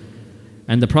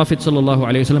 And the Prophet sallallahu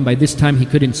alayhi wasallam, by this time he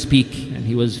couldn't speak and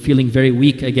he was feeling very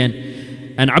weak again.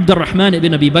 And Abdul Rahman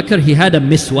ibn Abi Bakr, he had a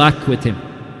miswak with him.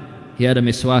 He had a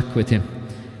miswak with him.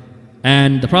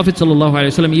 And the Prophet sallallahu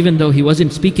alayhi wasallam, even though he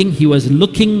wasn't speaking, he was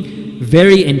looking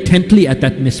very intently at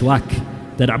that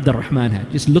miswak that Abdul Rahman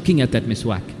had, just looking at that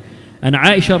miswak. And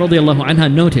Aisha radiallahu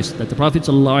anha noticed that the Prophet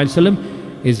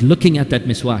ﷺ is looking at that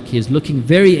miswak. He is looking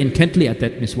very intently at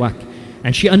that miswak.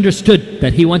 And she understood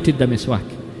that he wanted the miswak.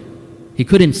 He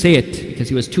couldn't say it because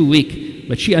he was too weak,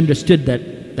 but she understood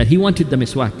that he wanted the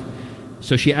miswak.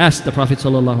 So she asked the Prophet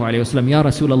ﷺ, Ya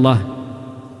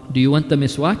Rasulullah, do you want the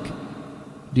miswak?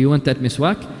 Do you want that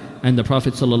miswak? And the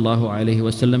Prophet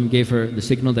ﷺ gave her the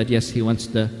signal that yes, he wants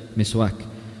the miswak.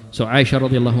 So Aisha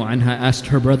radiallahu anha asked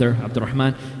her brother Abdul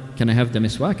Rahman, can I have the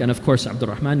miswak? And of course Abdul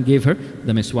Rahman gave her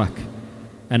the miswak.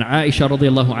 And Aisha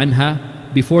radiallahu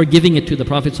anha, before giving it to the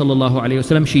Prophet sallallahu alaihi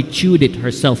wasallam, she chewed it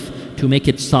herself to make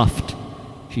it soft.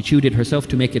 She chewed it herself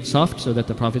to make it soft so that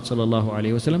the Prophet sallallahu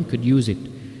alaihi wasallam could use it.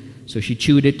 So she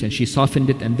chewed it and she softened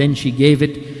it, and then she gave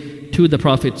it to the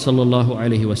Prophet sallallahu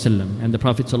alaihi wasallam. And the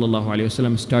Prophet sallallahu alaihi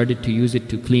wasallam started to use it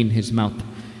to clean his mouth.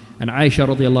 And Aisha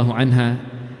radiallahu anha,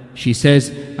 she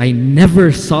says, I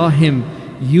never saw him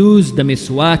use the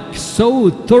miswak so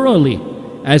thoroughly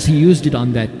as he used it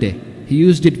on that day. He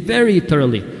used it very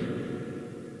thoroughly.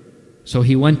 So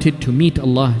he wanted to meet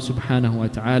Allah subhanahu wa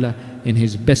ta'ala in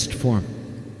his best form.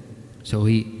 So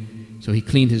he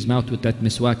cleaned his mouth with that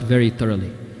miswak very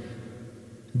thoroughly.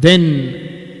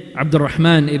 Then Abdul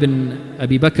Rahman ibn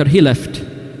Abi Bakr, he left.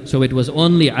 So it was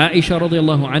only Aisha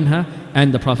radiallahu anha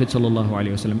and the Prophet sallallahu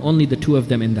alaihi wasallam, only the two of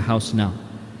them in the house now.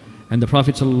 And the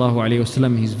Prophet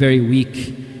ﷺ, he's very weak,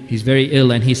 he's very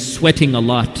ill, and he's sweating a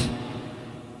lot.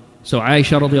 So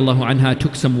Aisha radiallahu anha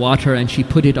took some water and she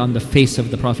put it on the face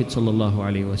of the Prophet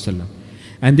ﷺ.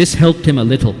 And this helped him a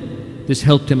little. This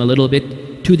helped him a little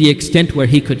bit, to the extent where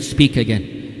he could speak again.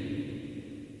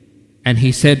 And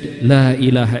he said, La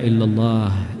ilaha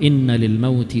illallah, inna lil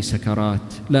mawti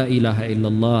sakarat. La ilaha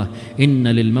illallah,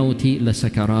 inna lil mawti la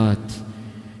sakarat.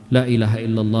 La ilaha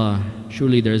illallah,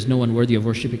 surely there is no one worthy of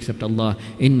worship except Allah.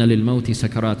 Inna lil mawti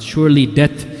sakarat. Surely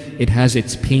death, it has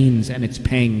its pains and its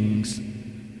pangs.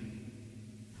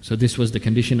 So this was the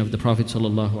condition of the Prophet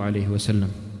sallallahu alaihi wasallam.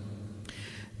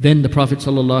 Then the Prophet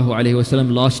sallallahu alaihi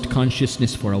wasallam lost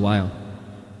consciousness for a while.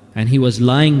 And he was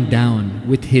lying down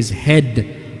with his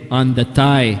head on the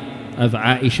thigh of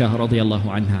Aisha radiallahu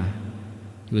anha.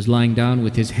 He was lying down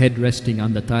with his head resting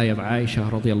on the thigh of Aisha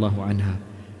radiallahu anha.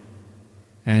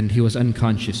 And he was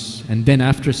unconscious. And then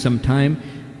after some time,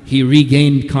 he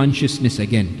regained consciousness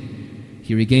again.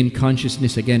 He regained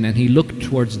consciousness again, and he looked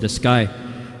towards the sky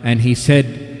and he said,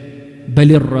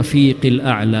 Balir Rafiq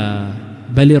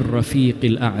al-A'la, Balir Rafiq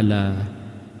al-A'la.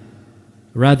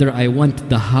 Rather, I want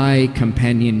the high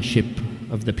companionship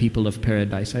of the people of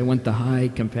paradise. I want the high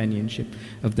companionship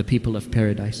of the people of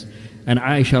paradise. And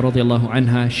Aisha radiallahu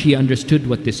anha, she understood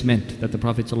what this meant, that the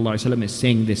Prophet sallallahu alaihi wasallam is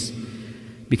saying this.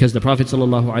 Because the Prophet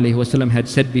sallallahu alaihi wasallam had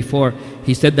said before,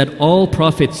 he said that all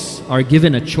prophets are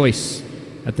given a choice.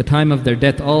 At the time of their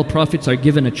death, all prophets are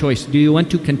given a choice. Do you want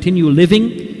to continue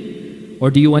living, or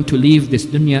do you want to leave this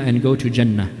dunya and go to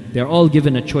Jannah? They're all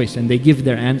given a choice, and they give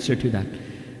their answer to that.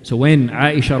 So when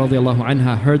Aisha radiallahu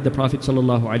anha heard the Prophet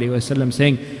sallallahu alaihi wasallam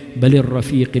saying, Balir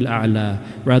Rafiq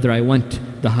al-A'la, rather I want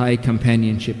the high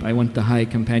companionship, I want the high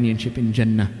companionship in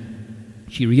Jannah,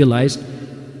 she realized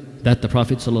that the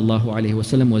Prophet sallallahu alaihi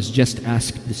wasallam was just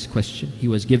asked this question. He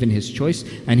was given his choice,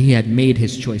 and he had made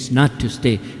his choice not to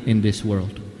stay in this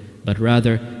world, but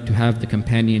rather to have the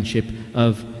companionship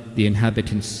of the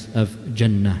inhabitants of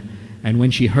Jannah. And when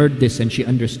she heard this and she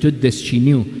understood this, she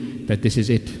knew that this is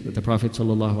it, that the Prophet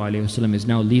ﷺ is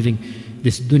now leaving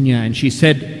this dunya. And she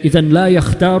said, إِذَنْ لَا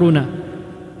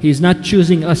يَخْتَارُنَا. He is not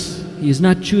choosing us. He is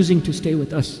not choosing to stay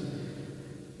with us.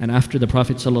 And after the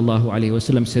Prophet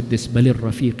ﷺ said this, بَلِ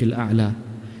الرَّفِيقِ الْأَعْلَى,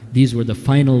 these were the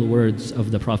final words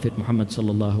of the Prophet Muhammad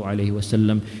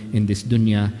ﷺ in this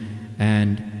dunya.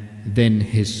 And then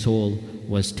his soul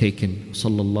was taken,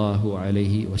 sallallahu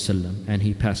alayhi wasallam, and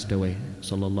he passed away,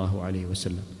 sallallahu alayhi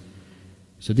wasallam.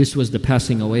 So this was the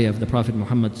passing away of the Prophet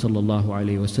Muhammad sallallahu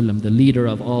alayhi wasallam, the leader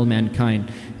of all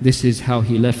mankind. This is how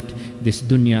he left this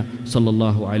dunya,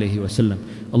 sallallahu alayhi wasallam.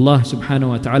 Allah subhanahu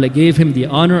wa ta'ala gave him the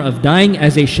honor of dying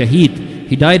as a shaheed.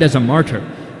 He died as a martyr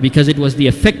because it was the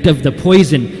effect of the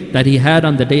poison that he had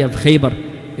on the day of Khaybar.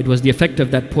 It was the effect of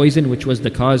that poison which was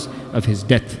the cause of his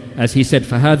death. As he said,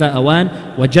 فَهَذَا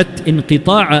أَوَانْ وَجَدْتْ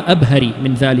إِنْقِطَاعَ أَبْهَرِ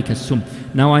مِنْ ذَلِكَ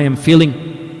السُّمْ. Now I am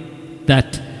feeling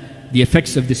that the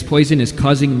effects of this poison is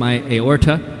causing my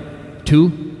aorta to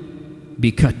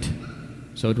be cut.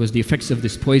 So it was the effects of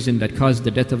this poison that caused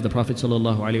the death of the Prophet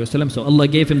ﷺ. So Allah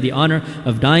gave him the honor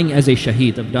of dying as a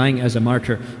shaheed, of dying as a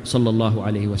martyr, sallallahu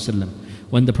alaihi wasallam.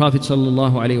 When the Prophet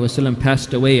ﷺ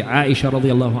passed away, Aisha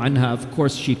radiallahu anha, of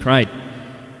course she cried.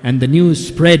 And the news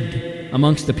spread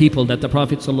amongst the people that the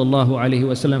Prophet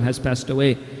ﷺ has passed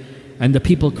away. And the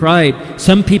people cried.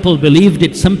 Some people believed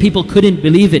it, some people couldn't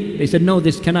believe it. They said, no,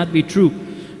 this cannot be true.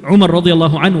 Umar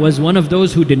radiallahu anhu was one of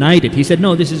those who denied it. He said,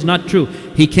 no, this is not true.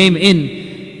 He came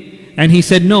in and he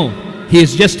said, no, he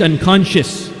is just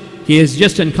unconscious. He is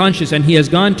just unconscious, and he has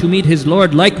gone to meet his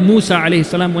Lord like Musa alayhi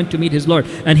salam went to meet his Lord.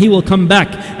 And he will come back.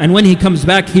 And when he comes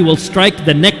back, he will strike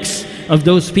the necks of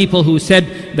those people who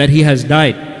said that he has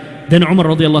died. Then Umar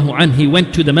radiallahu anhu, he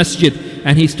went to the masjid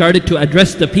and he started to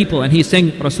address the people, and he's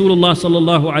saying, Rasulullah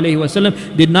sallallahu alayhi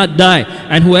wasallam did not die,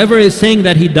 and whoever is saying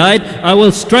that he died, I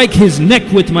will strike his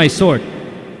neck with my sword.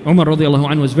 Umar radiallahu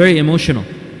anhu was very emotional.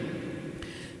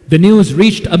 The news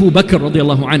reached Abu Bakr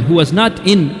radiallahu anhu, who was not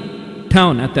in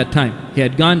town at that time. He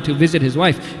had gone to visit his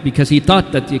wife because he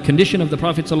thought that the condition of the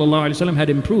Prophet sallallahu alayhi wasallam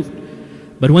had improved.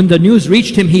 But when the news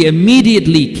reached him, he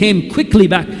immediately came quickly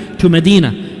back to Medina.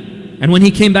 And when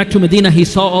he came back to Medina, he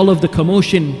saw all of the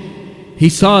commotion. He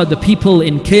saw the people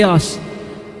in chaos,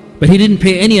 but he didn't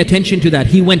pay any attention to that.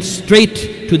 He went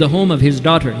straight to the home of his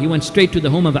daughter. He went straight to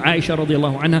the home of Aisha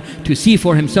radiallahu anha to see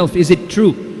for himself, is it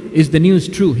true? Is the news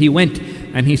true? He went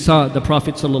and he saw the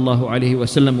Prophet sallallahu alaihi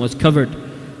wasallam was covered.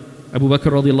 Abu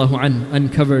Bakr radiallahu anhu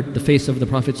uncovered the face of the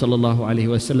Prophet sallallahu alaihi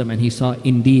wasallam, and he saw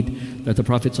indeed that the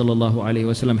Prophet sallallahu alaihi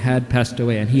wasallam had passed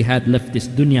away and he had left this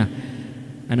dunya.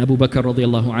 And Abu Bakr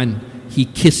radiallahu anhu, he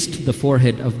kissed the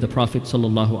forehead of the Prophet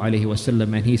sallallahu alaihi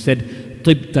wasallam, and he said,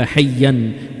 "Tibta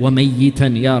hayyan wa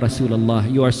mayyitan ya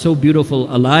Rasulullah." You are so beautiful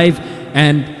alive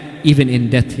and even in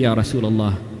death, ya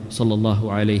Rasulullah sallallahu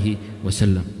alaihi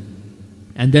wasallam.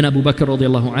 And then Abu Bakr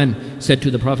radiallahu anhu said to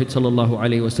the Prophet sallallahu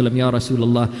alaihi wasallam, "Ya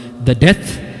Rasulullah, the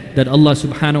death that Allah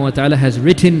subhanahu wa ta'ala has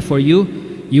written for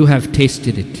you, you have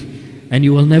tasted it. And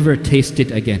you will never taste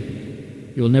it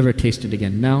again. You will never taste it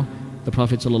again. Now, the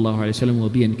Prophet ﷺ will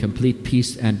be in complete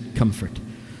peace and comfort.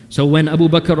 So when Abu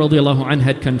Bakr radiallahu anh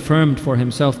had confirmed for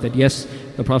himself that yes,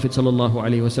 the Prophet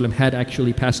ﷺ had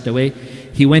actually passed away,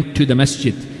 he went to the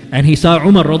masjid and he saw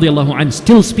Umar radiallahu anh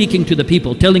still speaking to the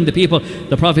people, telling the people,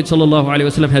 the Prophet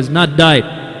ﷺ has not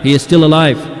died, he is still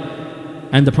alive.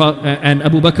 And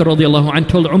Abu Bakr radiallahu anh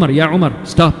told Umar, Ya Umar,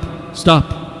 stop.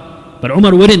 But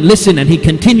Umar wouldn't listen and he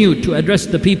continued to address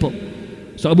the people.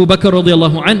 So Abu Bakr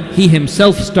radiallahu anh, he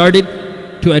himself started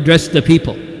to address the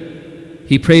people.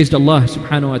 He praised Allah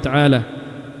subhanahu wa ta'ala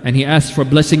and he asked for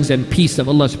blessings and peace of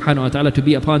Allah subhanahu wa ta'ala to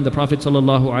be upon the Prophet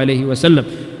sallallahu alayhi wa sallam.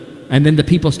 And then the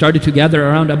people started to gather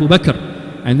around Abu Bakr.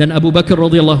 And then Abu Bakr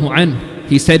radiallahu anh,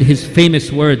 he said his famous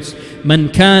words, "Man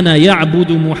kana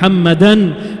ya'budu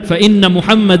Muhammadan fa inna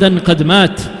Muhammadan qad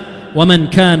mat, wa man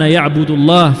kana ya'budu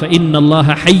Allah fa inna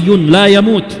Allah hayyun la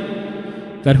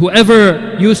yamut." That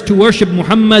whoever used to worship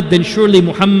Muhammad, then surely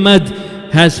Muhammad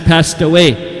has passed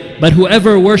away. But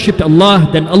whoever worshipped Allah,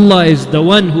 then Allah is the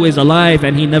one who is alive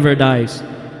and He never dies.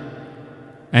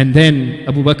 And then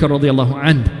Abu Bakr radiallahu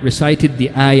anh recited the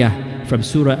ayah from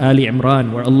Surah Ali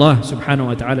Imran, where Allah subhanahu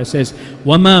wa ta'ala says,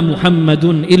 وَمَا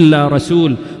مُحَمَّدٌ إِلَّا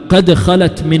رَسُولٌ قَدْ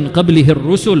خَلَتْ مِنْ قَبْلِهِ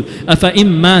الرُّسُلُ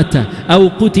أَفَإِن مَّاتَ أَوْ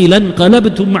قُتِلَ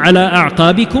انقَلَبْتُمْ عَلَىٰ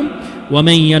أَعْقَابِكُمْ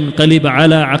وَمَنْ يَنْقَلِبْ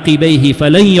عَلَىٰ عَقِبَيْهِ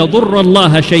فَلَنْ يَضُرَّ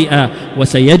اللَّهَ شَيْئًا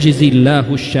وَسَيَجْزِي اللَّهُ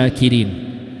الشَّاكِرِينَ.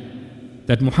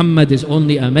 That Muhammad is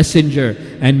only a messenger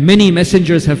and many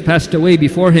messengers have passed away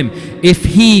before him. If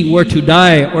he were to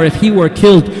die or if he were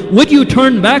killed, would you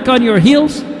turn back on your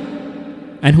heels?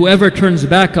 And whoever turns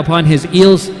back upon his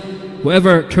heels,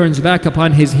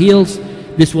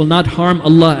 this will not harm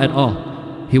Allah at all.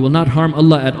 He will not harm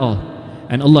Allah at all.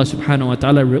 And Allah subhanahu wa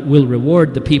ta'ala will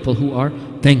reward the people who are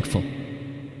thankful.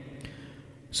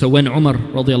 So when Umar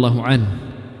radiallahu anh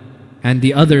and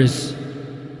the others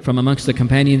from amongst the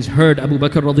companions heard Abu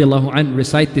Bakr radiallahu anh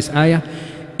recite this ayah,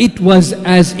 it was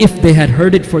as if they had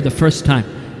heard it for the first time.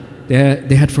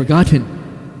 They had forgotten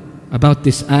about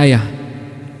this ayah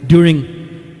during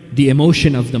the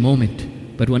emotion of the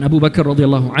moment. But when Abu Bakr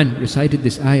radiallahu anh recited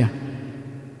this ayah,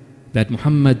 that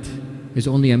Muhammad is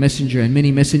only a messenger and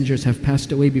many messengers have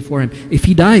passed away before him. If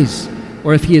he dies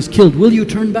or if he is killed, will you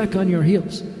turn back on your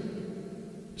heels?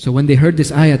 So when they heard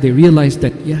this ayah, they realized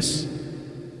that yes,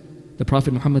 the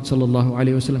Prophet Muhammad sallallahu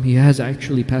alayhi wasallam, he has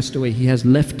actually passed away. He has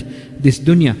left this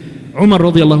dunya. Umar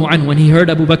radiallahu anh, when he heard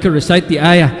Abu Bakr recite the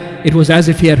ayah, it was as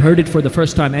if he had heard it for the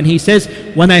first time. And he says,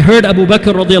 when I heard Abu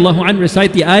Bakr radiallahu anh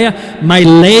recite the ayah, my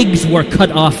legs were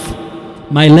cut off.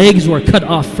 My legs were cut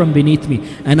off from beneath me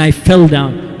and I fell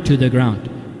down to the ground.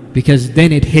 Because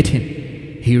then it hit him.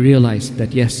 He realized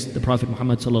that yes, the Prophet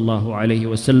Muhammad sallallahu alayhi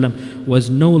wasallam was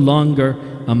no longer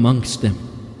amongst them.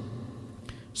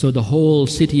 So the whole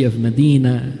city of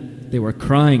Medina, they were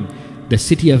crying. The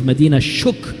city of Medina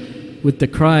shook with the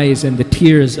cries and the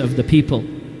tears of the people.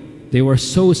 They were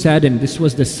so saddened. This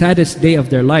was the saddest day of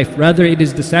their life. Rather, it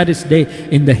is the saddest day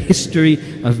in the history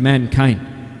of mankind.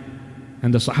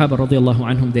 And the Sahaba radiallahu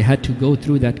anhum, they had to go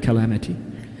through that calamity.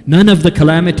 None of the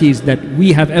calamities that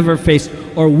we have ever faced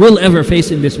or will ever face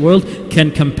in this world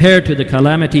can compare to the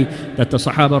calamity that the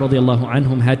Sahaba radiallahu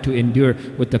anhum had to endure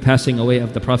with the passing away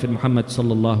of the Prophet Muhammad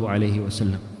sallallahu alayhi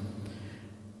wasallam.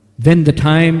 Then the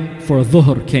time for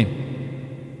Dhuhr came.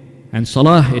 And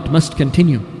Salah, it must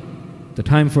continue. The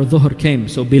time for Dhuhr came.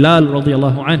 So Bilal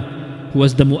radiallahu anh, who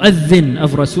was the mu'adhin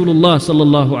of Rasulullah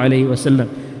sallallahu alayhi wasallam,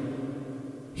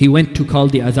 he went to call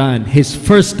the adhan, his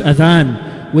first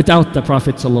adhan without the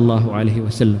Prophet sallallahu alaihi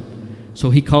wasallam. So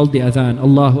he called the adhan,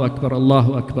 Allahu Akbar,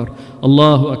 Allahu Akbar,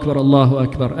 Allahu Akbar, Allahu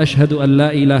Akbar, Ashhadu an la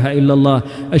ilaha illallah,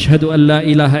 Ashhadu an la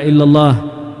ilaha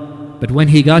illallah. But when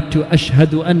he got to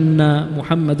Ashhadu anna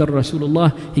Muhammadan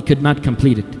Rasulullah, he could not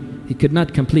complete it. He could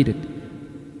not complete it.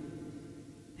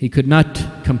 He could not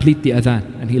complete the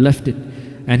adhan, and he left it.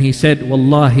 And he said,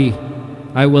 Wallahi,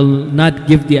 I will not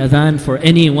give the adhan for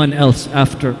anyone else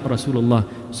after Rasulullah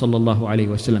sallallahu alayhi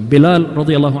wasallam. Bilal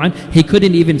radiallahu anh, he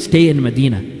couldn't even stay in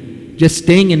Medina. Just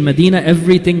staying in Medina,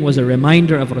 everything was a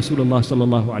reminder of Rasulullah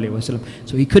sallallahu alayhi wasallam.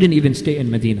 So he couldn't even stay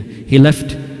in Medina. He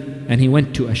left and he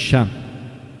went to Ash-Sham.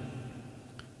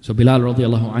 So Bilal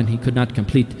radiallahu anh, he could not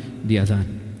complete the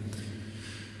adhan.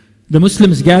 The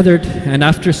Muslims gathered, and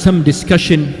after some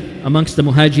discussion amongst the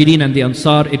Muhajirin and the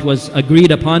Ansar, it was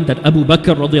agreed upon that Abu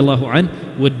Bakr radiallahu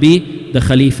anh would be the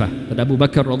Khalifa, that Abu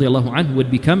Bakr radiallahu anh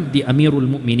would become the Amirul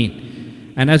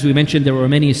Mu'mineen. And as we mentioned, there were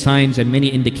many signs and many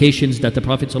indications that the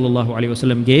Prophet sallallahu alaihi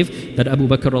wasallam gave that Abu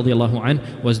Bakr radiallahu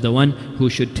anh was the one who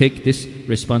should take this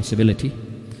responsibility.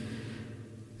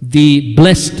 The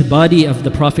blessed body of the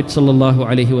Prophet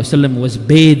ﷺ was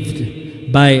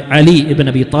bathed by Ali ibn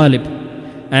Abi Talib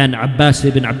and Abbas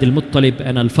ibn Abdul Muttalib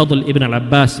and Al-Fadl ibn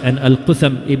Al-Abbas and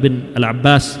Al-Qutham ibn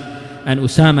Al-Abbas and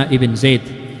Usama ibn Zayd.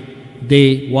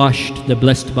 They washed the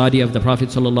blessed body of the Prophet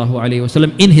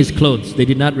ﷺ in his clothes. They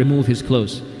did not remove his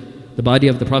clothes. The body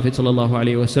of the Prophet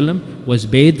ﷺ was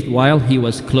bathed while he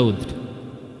was clothed.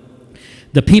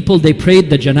 The people, they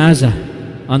prayed the janazah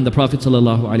on the Prophet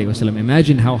ﷺ.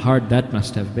 Imagine how hard that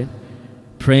must have been.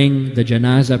 Praying the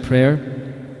janazah prayer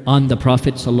on the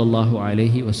Prophet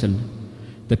ﷺ.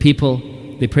 The people,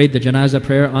 they prayed the janazah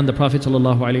prayer on the Prophet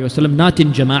ﷺ, not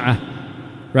in jama'ah.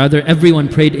 Rather, everyone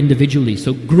prayed individually.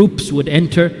 So groups would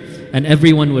enter and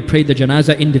everyone would pray the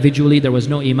janazah individually. There was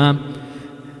no imam.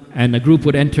 And a group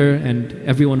would enter and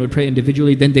everyone would pray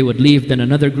individually. Then they would leave. Then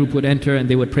another group would enter and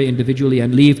they would pray individually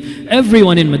and leave.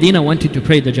 Everyone in Medina wanted to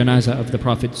pray the janazah of the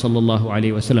Prophet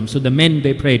ﷺ. So the men,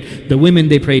 they prayed. The women,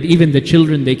 they prayed. Even the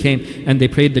children, they came and they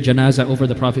prayed the janazah over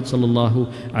the Prophet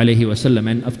ﷺ.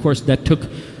 And of course that took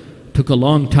a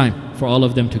long time for all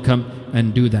of them to come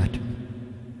and do that.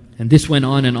 And this went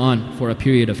on and on for a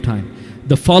period of time.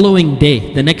 The following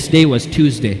day, the next day was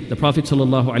Tuesday. The Prophet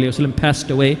ﷺ passed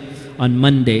away on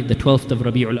Monday, the 12th of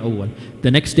Rabi'ul Awwal.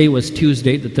 The next day was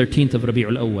Tuesday, the 13th of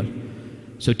Rabi'ul Awwal.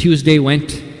 So Tuesday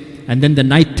went, and then the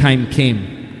night time came.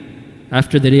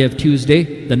 After the day of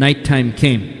Tuesday, the night time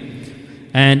came.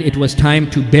 And it was time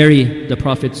to bury the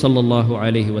Prophet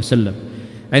ﷺ.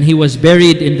 And he was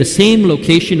buried in the same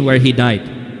location where he died.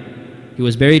 He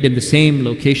was buried in the same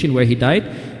location where he died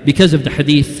because of the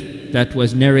hadith that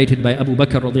was narrated by Abu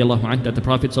Bakr radiallahu anhu, that the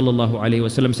Prophet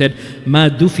ﷺ said, "Ma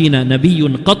dufina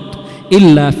nabiyyun qat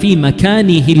illa fi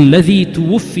makanihi alladhi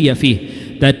tuwuffiya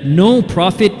fih." That no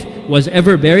prophet was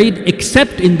ever buried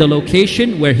except in the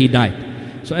location where he died.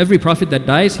 So every prophet that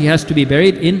dies, he has to be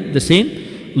buried in the same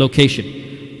location.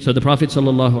 So the Prophet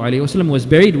ﷺ was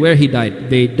buried where he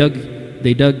died. They dug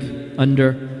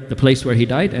under the place where he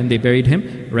died and they buried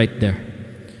him right there.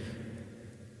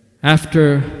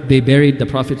 After they buried the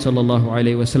Prophet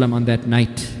ﷺ on that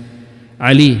night,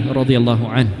 Ali radiallahu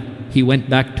anh, he went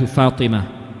back to Fatima,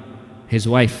 his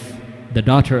wife, the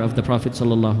daughter of the Prophet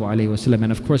ﷺ.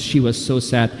 And of course she was so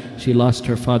sad. She lost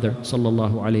her father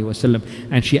ﷺ.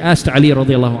 And she asked Ali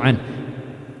radiallahu anh,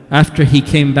 after he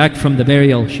came back from the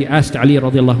burial, she asked Ali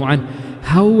radiallahu anh,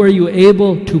 "How were you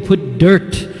able to put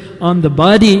dirt on the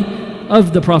body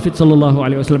of the Prophet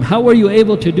ﷺ? How were you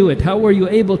able to do it? How were you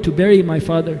able to bury my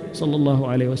father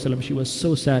ﷺ?" She was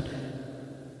so sad.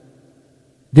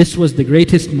 This was the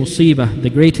greatest musibah, the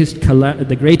greatest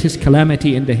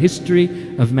calamity in the history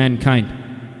of mankind.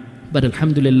 But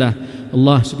alhamdulillah,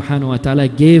 Allah subhanahu wa ta'ala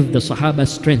gave the Sahaba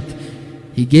strength.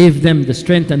 He gave them the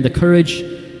strength and the courage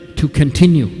to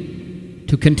continue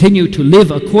to live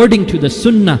according to the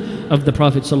sunnah of the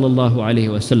Prophet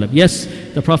ﷺ. Yes,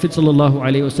 the Prophet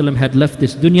ﷺ had left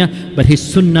this dunya, but his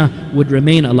sunnah would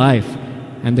remain alive.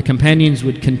 And the companions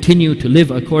would continue to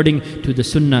live according to the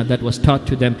sunnah that was taught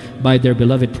to them by their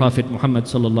beloved Prophet Muhammad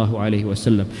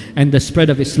ﷺ. And the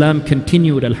spread of Islam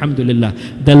continued, alhamdulillah.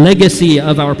 The legacy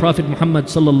of our Prophet Muhammad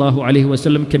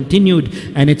ﷺ continued,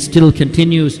 and it still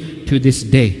continues to this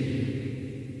day.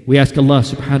 We ask Allah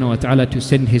subhanahu wa ta'ala to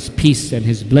send His peace and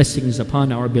His blessings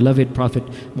upon our beloved Prophet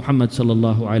Muhammad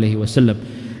sallallahu alayhi wa sallam.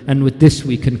 And with this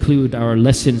we conclude our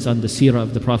lessons on the seerah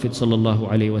of the Prophet sallallahu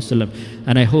alayhi wa sallam.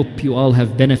 And I hope you all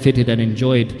have benefited and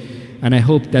enjoyed. And I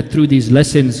hope that through these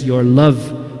lessons your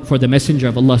love for the Messenger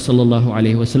of Allah sallallahu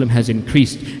alayhi wa sallam has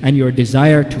increased, and your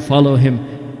desire to follow him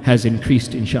has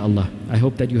increased, inshaAllah. I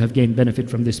hope that you have gained benefit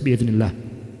from this, bi'idhnillah.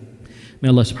 May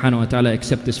Allah subhanahu wa ta'ala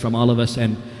accept this from all of us,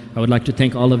 and I would like to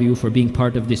thank all of you for being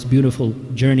part of this beautiful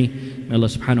journey. May Allah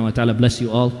subhanahu wa ta'ala bless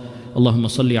you all. اللهم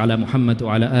صل على محمد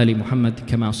وعلى آل محمد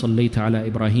كما صليت على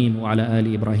إبراهيم وعلى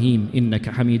آل إبراهيم إنك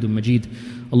حميد مجيد.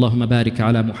 اللهم بارك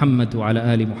على محمد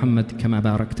وعلى آل محمد كما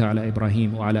باركت على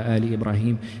إبراهيم وعلى آل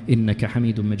إبراهيم إنك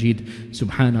حميد مجيد.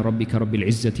 سبحان ربك رب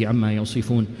العزة عما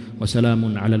يصفون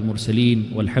وسلام على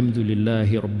المرسلين والحمد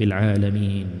لله رب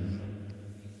العالمين.